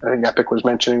Epic was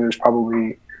mentioning there's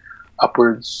probably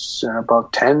upwards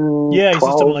above 10, 12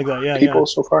 something like that. people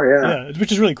so far. Yeah,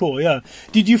 which is really cool. Yeah.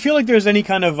 Did you feel like there's any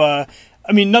kind of, I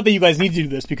mean, not that you guys need to do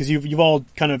this because you've all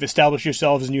kind of established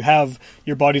yourselves and you have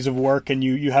your bodies of work and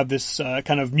you have this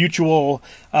kind of mutual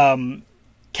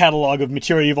catalog of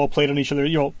material. You've all played on each other,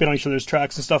 been on each other's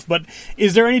tracks and stuff. But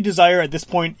is there any desire at this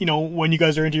point, when you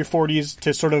guys are into your 40s,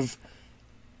 to sort of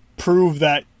prove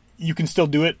that you can still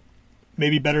do it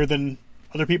maybe better than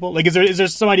other people? Like, is there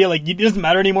some idea, like, it doesn't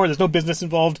matter anymore, there's no business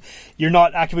involved, you're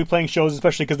not actively playing shows,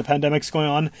 especially because the pandemic's going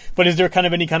on, but is there kind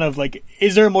of any kind of, like,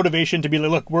 is there a motivation to be like,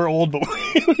 look, we're old, but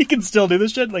we can still do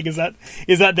this shit? Like, is that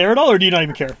there at all, or do you not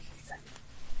even care?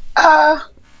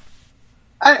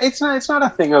 It's not a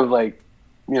thing of, like,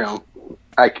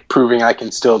 proving I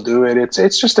can still do it.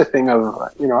 It's just a thing of,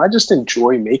 I just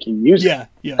enjoy making music.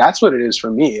 Yeah. That's what it is for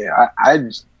me.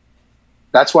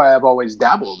 That's why I've always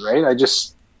dabbled, right?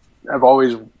 I've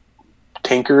always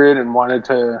tinkered and wanted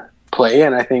to play.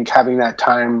 And I think having that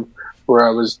time where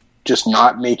I was just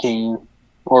not making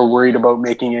or worried about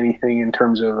making anything in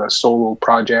terms of a solo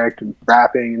project and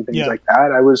rapping and things like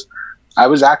that, I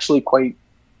was actually quite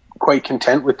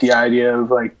content with the idea of,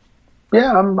 like,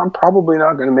 I'm probably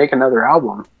not going to make another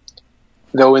album.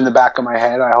 though in the back of my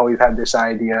head, I always had this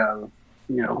idea of,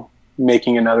 you know,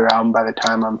 making another album by the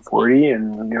time I'm 40.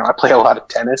 And, you know, I play a lot of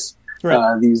tennis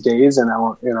these days. And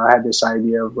I had this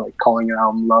idea of like calling an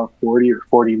album Love 40 or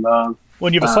 40 Love.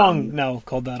 Well, you have a song now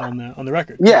called that on the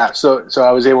record. Yeah. So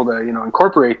I was able to, you know,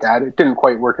 incorporate that. It didn't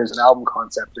quite work as an album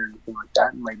concept or anything like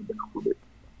that. It might have been a little bit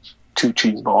too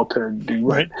cheeseball to do.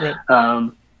 Right.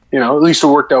 You know, at least it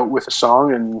worked out with a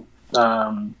song.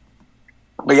 And,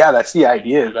 but yeah, that's the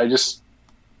idea. I just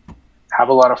have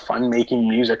a lot of fun making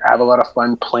music. I have a lot of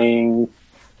fun playing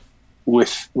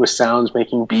with sounds,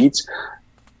 making beats.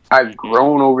 I've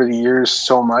grown over the years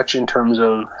so much in terms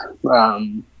of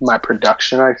my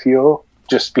production, I feel,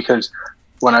 just because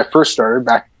when I first started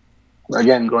back,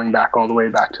 again, going back all the way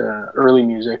back to early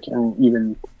music, and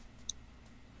even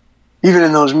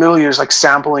in those middle years, like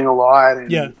sampling a lot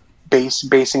and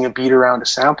basing a beat around a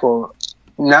sample.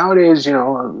 Nowadays, you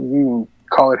know, you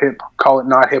call it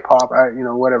not hip hop, you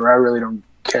know, whatever. I really don't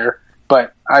care,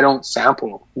 but I don't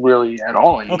sample really at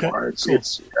all anymore. Okay.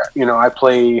 It's you know, I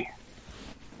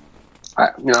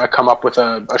come up with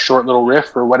a short little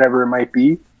riff or whatever it might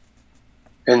be,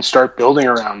 and start building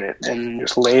around it, and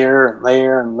just layer and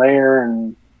layer and layer,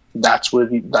 and that's where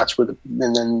the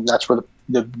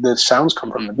sounds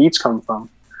come from, the beats come from.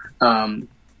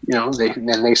 You know,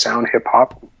 they sound hip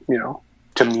hop, you know,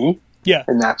 to me. Yeah.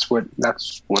 And that's what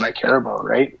I care about,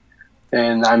 right?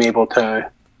 And I'm able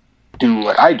to do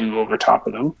what I do over top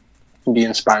of them and be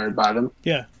inspired by them.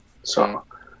 Yeah. So,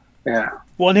 yeah.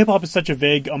 Well, and hip-hop is such a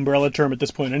vague umbrella term at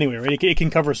this point anyway, right? It can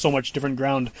cover so much different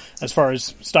ground as far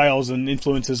as styles and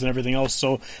influences and everything else.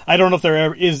 So I don't know if there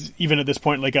ever is, even at this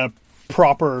point, like a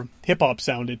proper hip-hop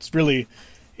sound. It's really,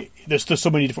 there's just so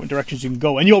many different directions you can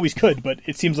go. And you always could, but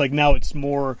it seems like now it's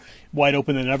more wide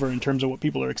open than ever in terms of what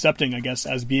people are accepting, I guess,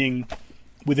 as being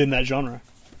within that genre.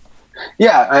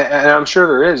 Yeah, and I'm sure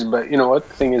there is, but you know what?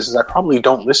 The thing is I probably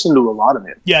don't listen to a lot of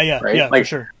it. Yeah, right? Yeah, like, for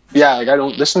sure. Yeah, like I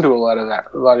don't listen to a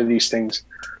lot of these things.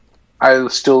 I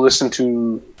still listen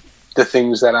to the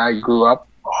things that I grew up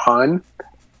on,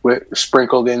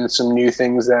 sprinkled in some new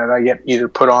things that I get either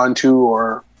put onto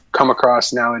or come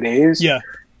across nowadays. Yeah.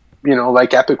 You know,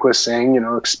 like Epic was saying, you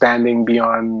know, expanding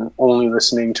beyond only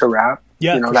listening to rap.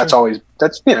 Yeah, you know, that's always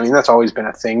been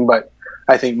a thing, but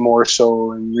I think more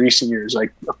so in recent years,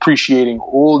 like appreciating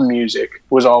old music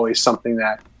was always something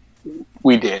that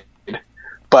we did,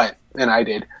 and I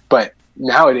did. But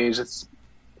nowadays it's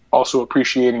also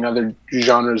appreciating other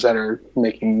genres that are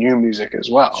making new music as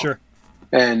well. Sure.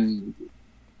 And,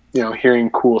 you know, hearing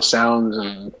cool sounds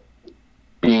and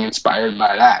being inspired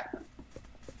by that.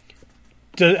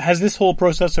 Has this whole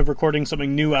process of recording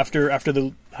something new after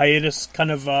the hiatus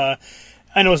kind of, I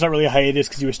know it's not really a hiatus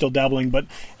because you were still dabbling, but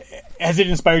has it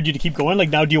inspired you to keep going? Like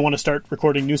now, do you want to start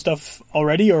recording new stuff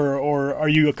already, or are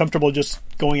you comfortable just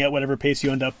going at whatever pace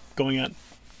you end up going at?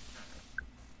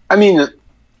 I mean,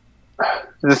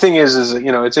 the thing is,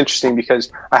 you know, it's interesting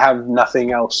because I have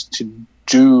nothing else to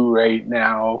do right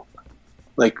now.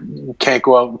 Like, can't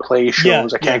go out and play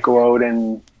shows. I can't go out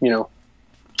and, you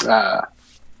know,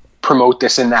 promote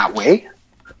this in that way.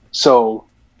 So,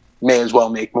 may as well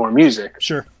make more music.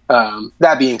 Sure.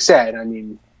 That being said, I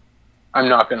mean, I'm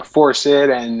not going to force it,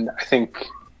 and I think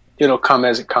it'll come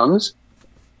as it comes.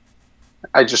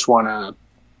 I just want to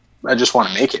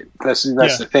make it. That's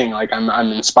the thing. Like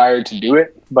I'm inspired to do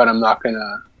it, but I'm not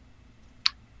gonna.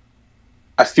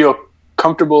 I feel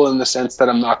comfortable in the sense that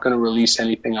I'm not going to release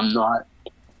anything I'm not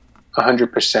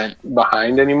 100%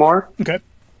 behind anymore. Okay.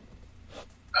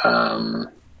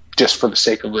 Just for the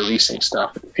sake of releasing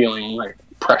stuff, feeling like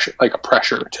a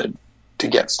pressure to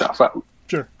get stuff out.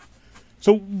 Sure.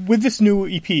 So with this new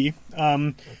EP, do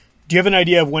you have an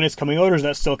idea of when it's coming out, or is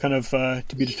that still kind of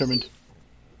to be determined?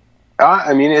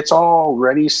 I mean, it's all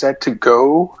ready, set to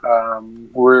go.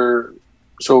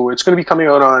 So it's going to be coming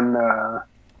out on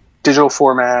digital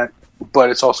format,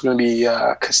 but it's also going to be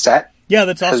cassette. Yeah,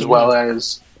 that's awesome.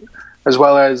 As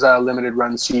well as limited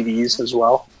run CDs as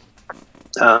well.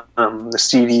 The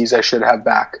CDs I should have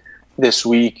back this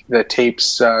week. The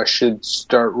tapes should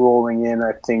start rolling in,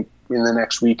 I think, in the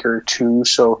next week or two.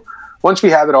 So once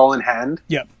we have it all in hand,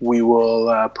 we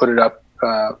will put it up.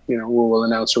 We will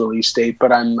announce a release date,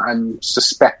 but I'm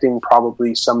suspecting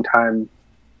probably sometime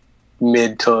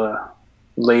mid to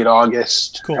late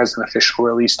August as an official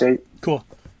release date. Cool.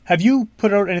 Have you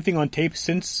put out anything on tape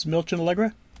since Milch and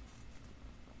Allegra?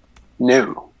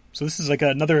 No. So this is like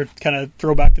another kind of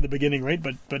throwback to the beginning, right?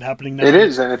 But happening now. It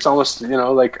is, and it's almost,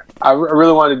 like I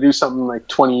really want to do something like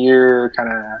 20-year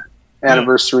kind of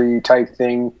anniversary type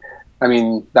thing. I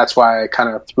mean, that's why I kind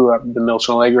of threw up the Milch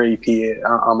and Allegra EP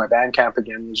on my Bandcamp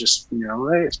again. It was just, hey,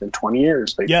 it's been 20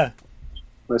 years. Like,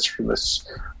 let's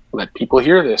let people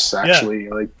hear this actually,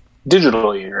 like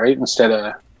digitally, right? Instead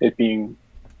of it being,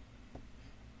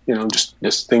 just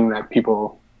this thing that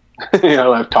people,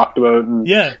 I've talked about,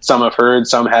 and some have heard,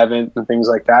 some haven't, and things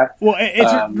like that. Well,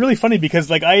 it's really funny because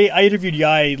like I interviewed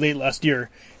Yai late last year,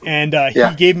 and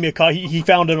he gave me he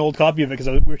found an old copy of it because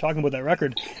we were talking about that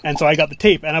record, and so I got the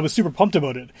tape, and I was super pumped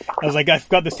about it. I was like, I've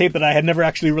got this tape that I had never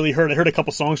actually really heard. I heard a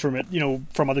couple songs from it,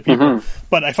 from other people,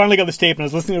 but I finally got this tape, and I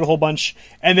was listening to it a whole bunch,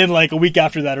 and then like a week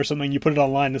after that or something, you put it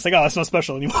online, and it's like, oh, that's not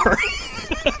special anymore.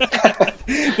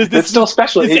 It's still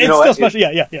special. It's still special.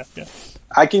 Yeah.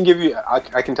 I can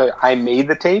tell you, I made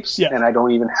the tapes, and I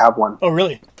don't even have one. Oh,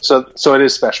 really? So it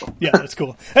is special. Yeah, that's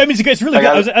cool. I mean, it's really good.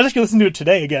 I was actually listening to it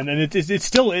today again, and it's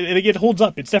still, it holds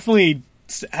up. It's definitely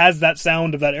has that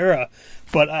sound of that era,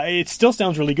 but it still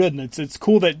sounds really good, and it's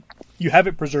cool that you have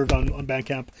it preserved on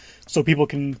Bandcamp so people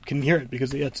can hear it,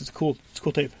 because it's a cool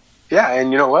tape. Yeah,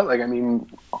 and you know what? Like, I mean,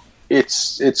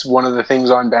 it's one of the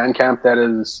things on Bandcamp that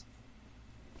is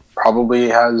probably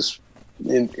has,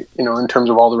 in terms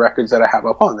of all the records that I have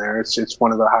up on there, it's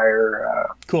one of the higher,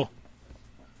 cool,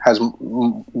 has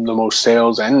the most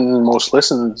sales and most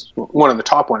listens, one of the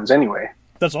top ones anyway.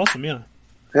 That's awesome. Yeah.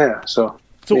 So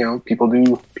people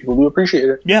do appreciate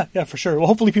it. Yeah, for sure. Well,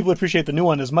 hopefully people appreciate the new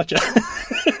one as much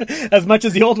as much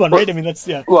as the old one, right? I mean, that's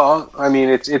Well, I mean,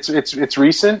 it's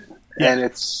recent, and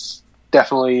it's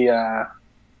definitely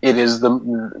it is the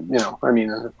I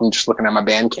mean, I'm just looking at my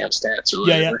Bandcamp stats or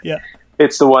whatever. Yeah.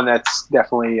 It's the one that's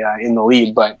definitely in the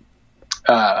lead, but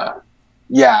I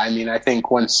mean, I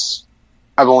think once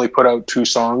I've only put out 2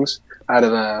 songs out of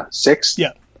the 6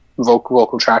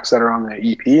 vocal tracks that are on the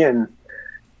EP,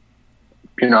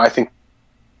 and I think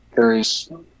there is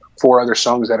 4 other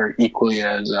songs that are equally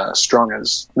as strong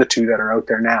as the 2 that are out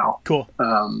there now. Cool.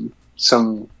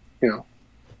 Some it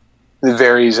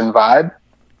varies in vibe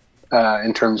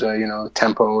in terms of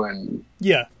tempo and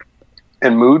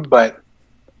mood, but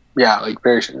like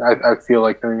very, I feel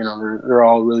like they're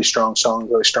all really strong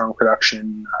songs, really strong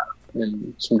production,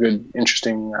 and some good,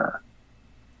 interesting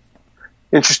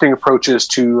approaches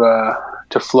to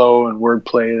flow and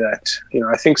wordplay that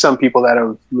I think some people that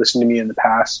have listened to me in the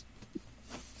past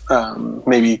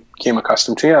maybe became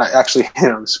accustomed to. Actually,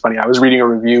 it's funny. I was reading a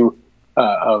review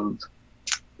of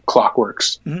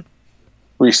Clockworks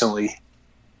recently,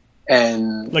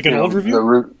 and like an old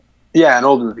review. An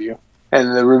old review.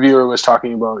 And the reviewer was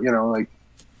talking about, like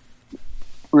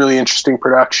really interesting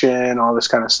production, all this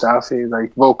kind of stuff. He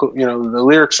like vocal, the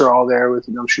lyrics are all there with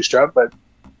the Gum Shoe Strut, but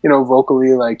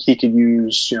vocally, like he could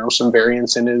use, some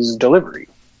variance in his delivery,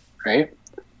 right?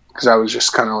 Because I was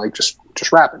just kind of like just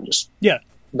rapping,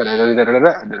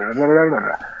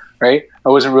 right? I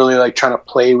wasn't really like trying to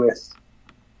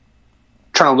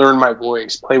learn my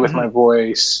voice, play with my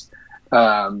voice,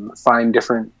 find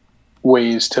different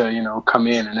ways to come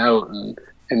in and out and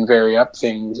vary up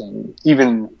things, and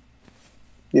even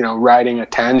riding a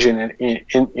tangent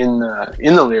in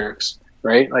the lyrics,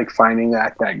 right? Like finding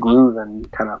that groove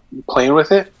and kind of playing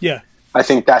with it. I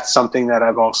think that's something that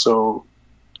I've also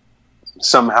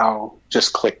somehow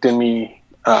just clicked in me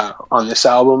on this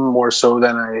album, more so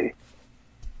than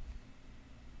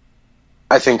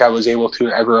I think I was able to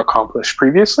ever accomplish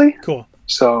previously. Cool.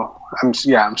 So I'm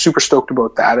super stoked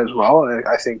about that as well.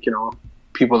 I think,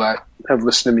 people that have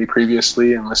listened to me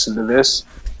previously and listened to this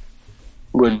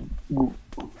would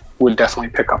definitely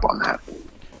pick up on that.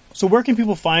 So where can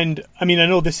people find, I mean, I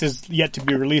know this is yet to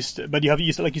be released, but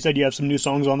like you said, you have some new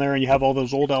songs on there, and you have all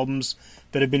those old albums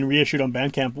that have been reissued on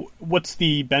Bandcamp. What's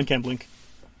the Bandcamp link?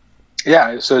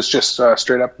 Yeah, so it's just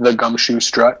straight up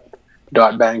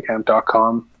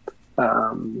thegumshoestrut.bandcamp.com.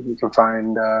 You can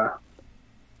find a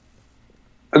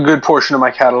good portion of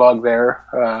my catalog there.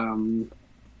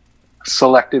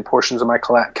 Selected portions of my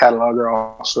catalog are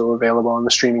also available on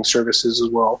the streaming services as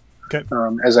well. Okay.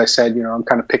 As I said, I'm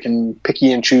kind of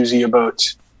picky and choosy about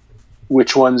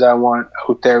which ones I want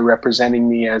out there representing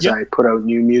me as I put out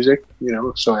new music,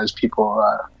 so as people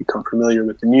become familiar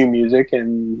with the new music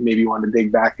and maybe want to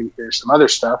dig back and hear some other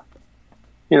stuff,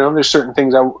 there's certain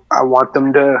things I want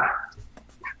them to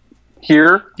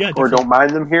hear or don't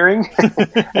mind them hearing.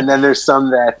 And then there's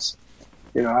some that,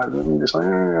 I'm just like, I'd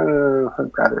rather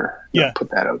put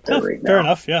that out there right now. Fair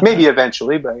enough, yeah. Maybe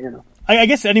eventually, but, I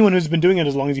guess anyone who's been doing it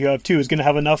as long as you have too is going to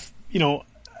have enough,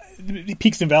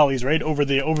 peaks and valleys, right? Over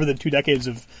the 2 decades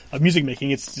of music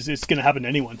making, it's going to happen to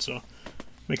anyone, so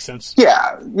makes sense.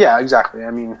 Yeah, exactly.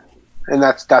 I mean, and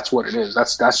that's what it is.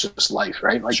 That's just life,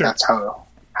 right? Like that's how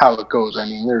it goes. I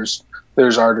mean, there's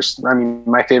artists. I mean,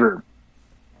 my favorite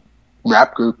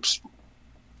rap groups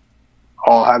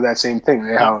all have that same thing.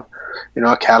 They have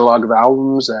a catalog of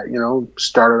albums that,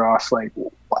 started off like,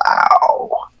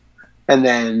 wow. And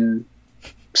then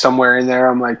somewhere in there,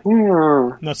 I'm like,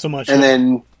 not so much. And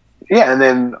then, and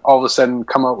then all of a sudden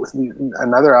come out with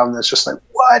another album that's just like,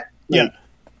 what? Like,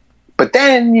 but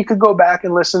then you could go back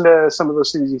and listen to some of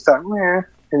those things you thought,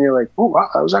 and you're like, oh, wow,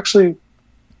 that was actually,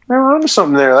 I remember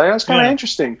something there. Like, that's kind of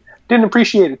interesting. Didn't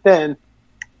appreciate it then.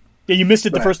 Yeah, you missed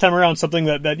it the first time around. Something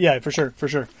that yeah, for sure.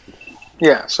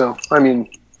 Yeah, so I mean,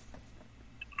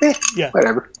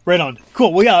 whatever. Right on.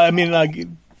 Cool. Well, yeah, I mean,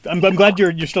 I'm glad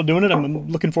you're still doing it. I'm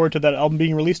looking forward to that album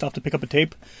being released. I'll have to pick up a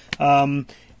tape, and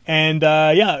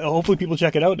hopefully people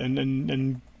check it out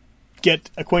and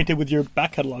get acquainted with your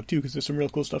back catalog too, because there's some real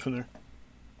cool stuff in there.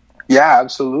 Yeah,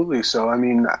 absolutely. So I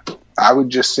mean, I would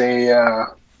just say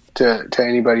to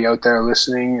anybody out there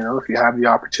listening, if you have the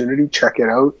opportunity, check it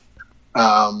out.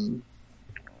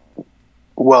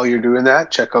 While you're doing that,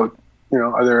 check out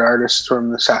other artists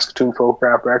from the Saskatoon Folk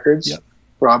Rap Records. Yep.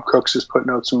 Rob Cooks is putting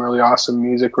out some really awesome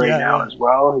music right now as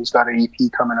well. He's got an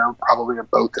EP coming out probably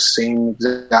about the same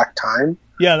exact time.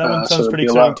 Yeah, that one sounds pretty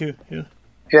exciting too.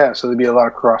 Yeah, so there'll be a lot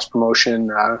of cross promotion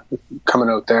coming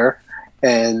out there,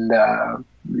 and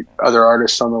other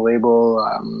artists on the label.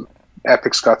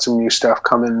 Epic's got some new stuff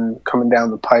coming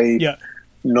down the pipe. Yeah,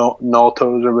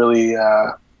 Nalto's a really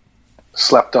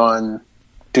slept on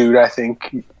dude, I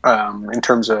think, in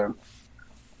terms of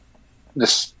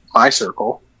my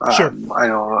circle. Sure. I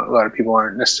know a lot of people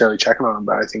aren't necessarily checking on him,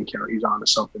 but I think he's onto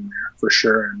something there for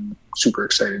sure, and super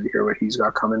excited to hear what he's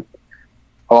got coming.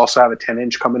 I'll also have a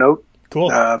 10-inch coming out. Cool.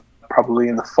 Probably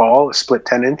in the fall, a split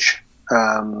 10-inch.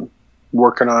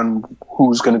 Working on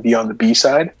who's going to be on the B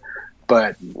side,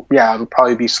 but yeah, it'll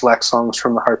probably be select songs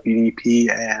from the Heartbeat EP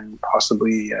and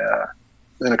possibly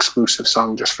an exclusive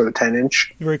song just for the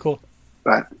 10-inch. Very cool.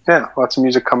 But yeah, lots of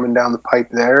music coming down the pipe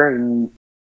there, and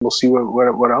we'll see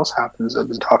what else happens. I've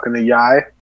been talking to Yai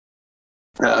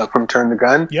from Turn the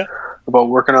Gun about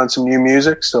working on some new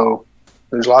music, so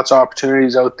there's lots of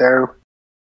opportunities out there.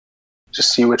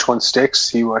 Just see which one sticks,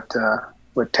 see what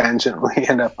tangent we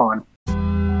end up on.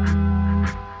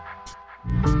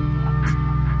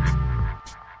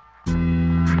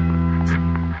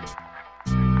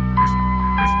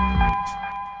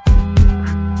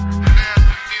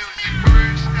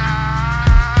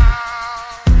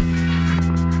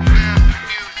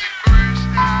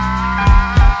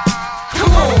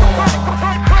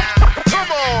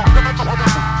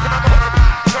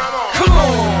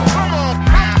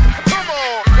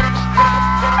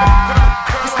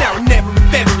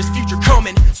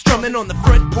 On the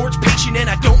front porch, patient, and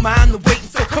I don't mind the waiting.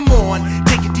 So come on,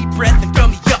 take a deep breath and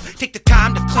dummy up. Take the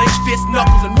time to clench fist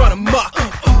knuckles and run amok.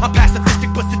 I'm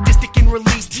pacifistic but sadistic and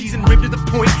release, teasing rib to the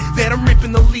point that I'm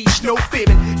ripping the leash. No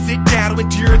fibbing. Sit down to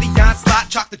endure the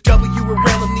onslaught. Chalk the W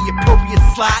URL in the appropriate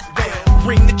slot.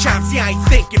 Ring the chimes, I ain't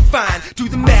thinking fine. Do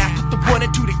the math, put the 1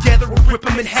 and 2 together or rip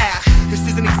them in half. This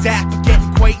isn't exact, but getting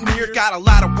quite near. Got a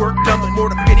lot of work done, but more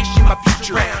to finish in my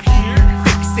future around here.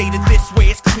 Fixated this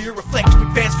way, it's clear. Reflect to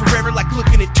advance forever like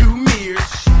looking at 2 mirrors.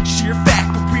 Sheer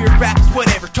fact, but weird rap is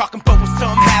whatever. Talking about what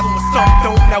some have and what some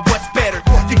don't. Now what's better?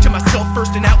 Think to myself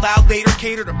first and out loud later.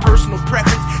 Cater to personal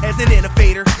preference as an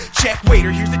innovator. Check waiter,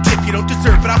 here's a tip you don't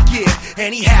deserve, but I'll give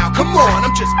anyhow. Come on,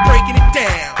 I'm just breaking it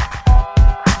down.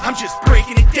 I'm just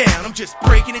breaking it down. I'm just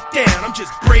breaking it down. I'm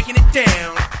just breaking it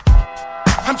down.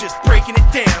 I'm just breaking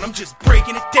it down. I'm just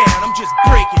breaking it down. I'm just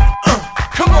breaking it.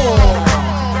 Come on.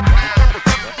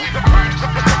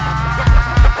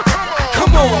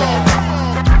 Come on.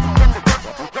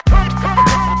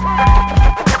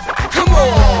 Come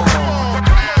on.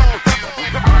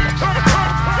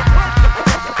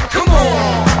 Come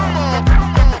on.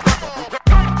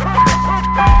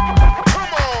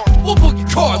 We'll book your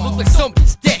car, look like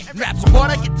somebody's dead. Rap so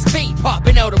hard I get this vein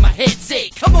popping out of my head. Say,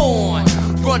 come on,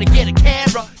 run and get a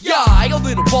camera. Yeah, a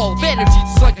little ball of energy,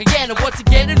 just like Guyana. Once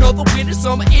again, another winter,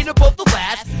 summer in above the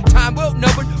last. Time well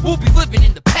numbered, we'll be living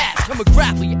in the past. Come and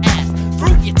grapple your ass,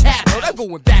 through your tap out. I'm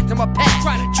going back to my past,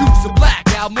 trying to choose a black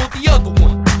album or the other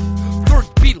one. 30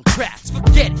 Beatle tracks,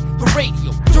 forget it, the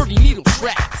radio, dirty needle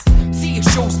tracks. See a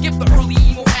show, skip the early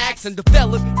emo acts and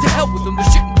develop. To hell with them, there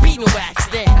shouldn't be no acts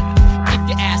then. If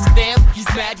you ask them, he's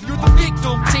mad you're the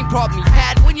victim. Same problem he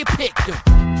had when you picked him.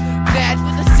 Mad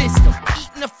with the system,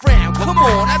 eating a frown. Come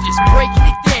on, I'm just breaking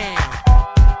it down.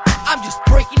 I'm just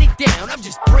breaking it down. I'm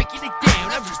just breaking it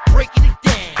down. I'm just breaking it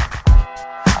down.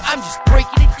 I'm just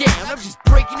breaking it down. I'm just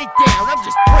breaking it down. I'm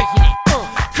just breaking it.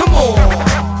 Come on.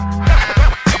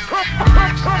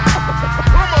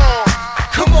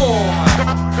 Come on.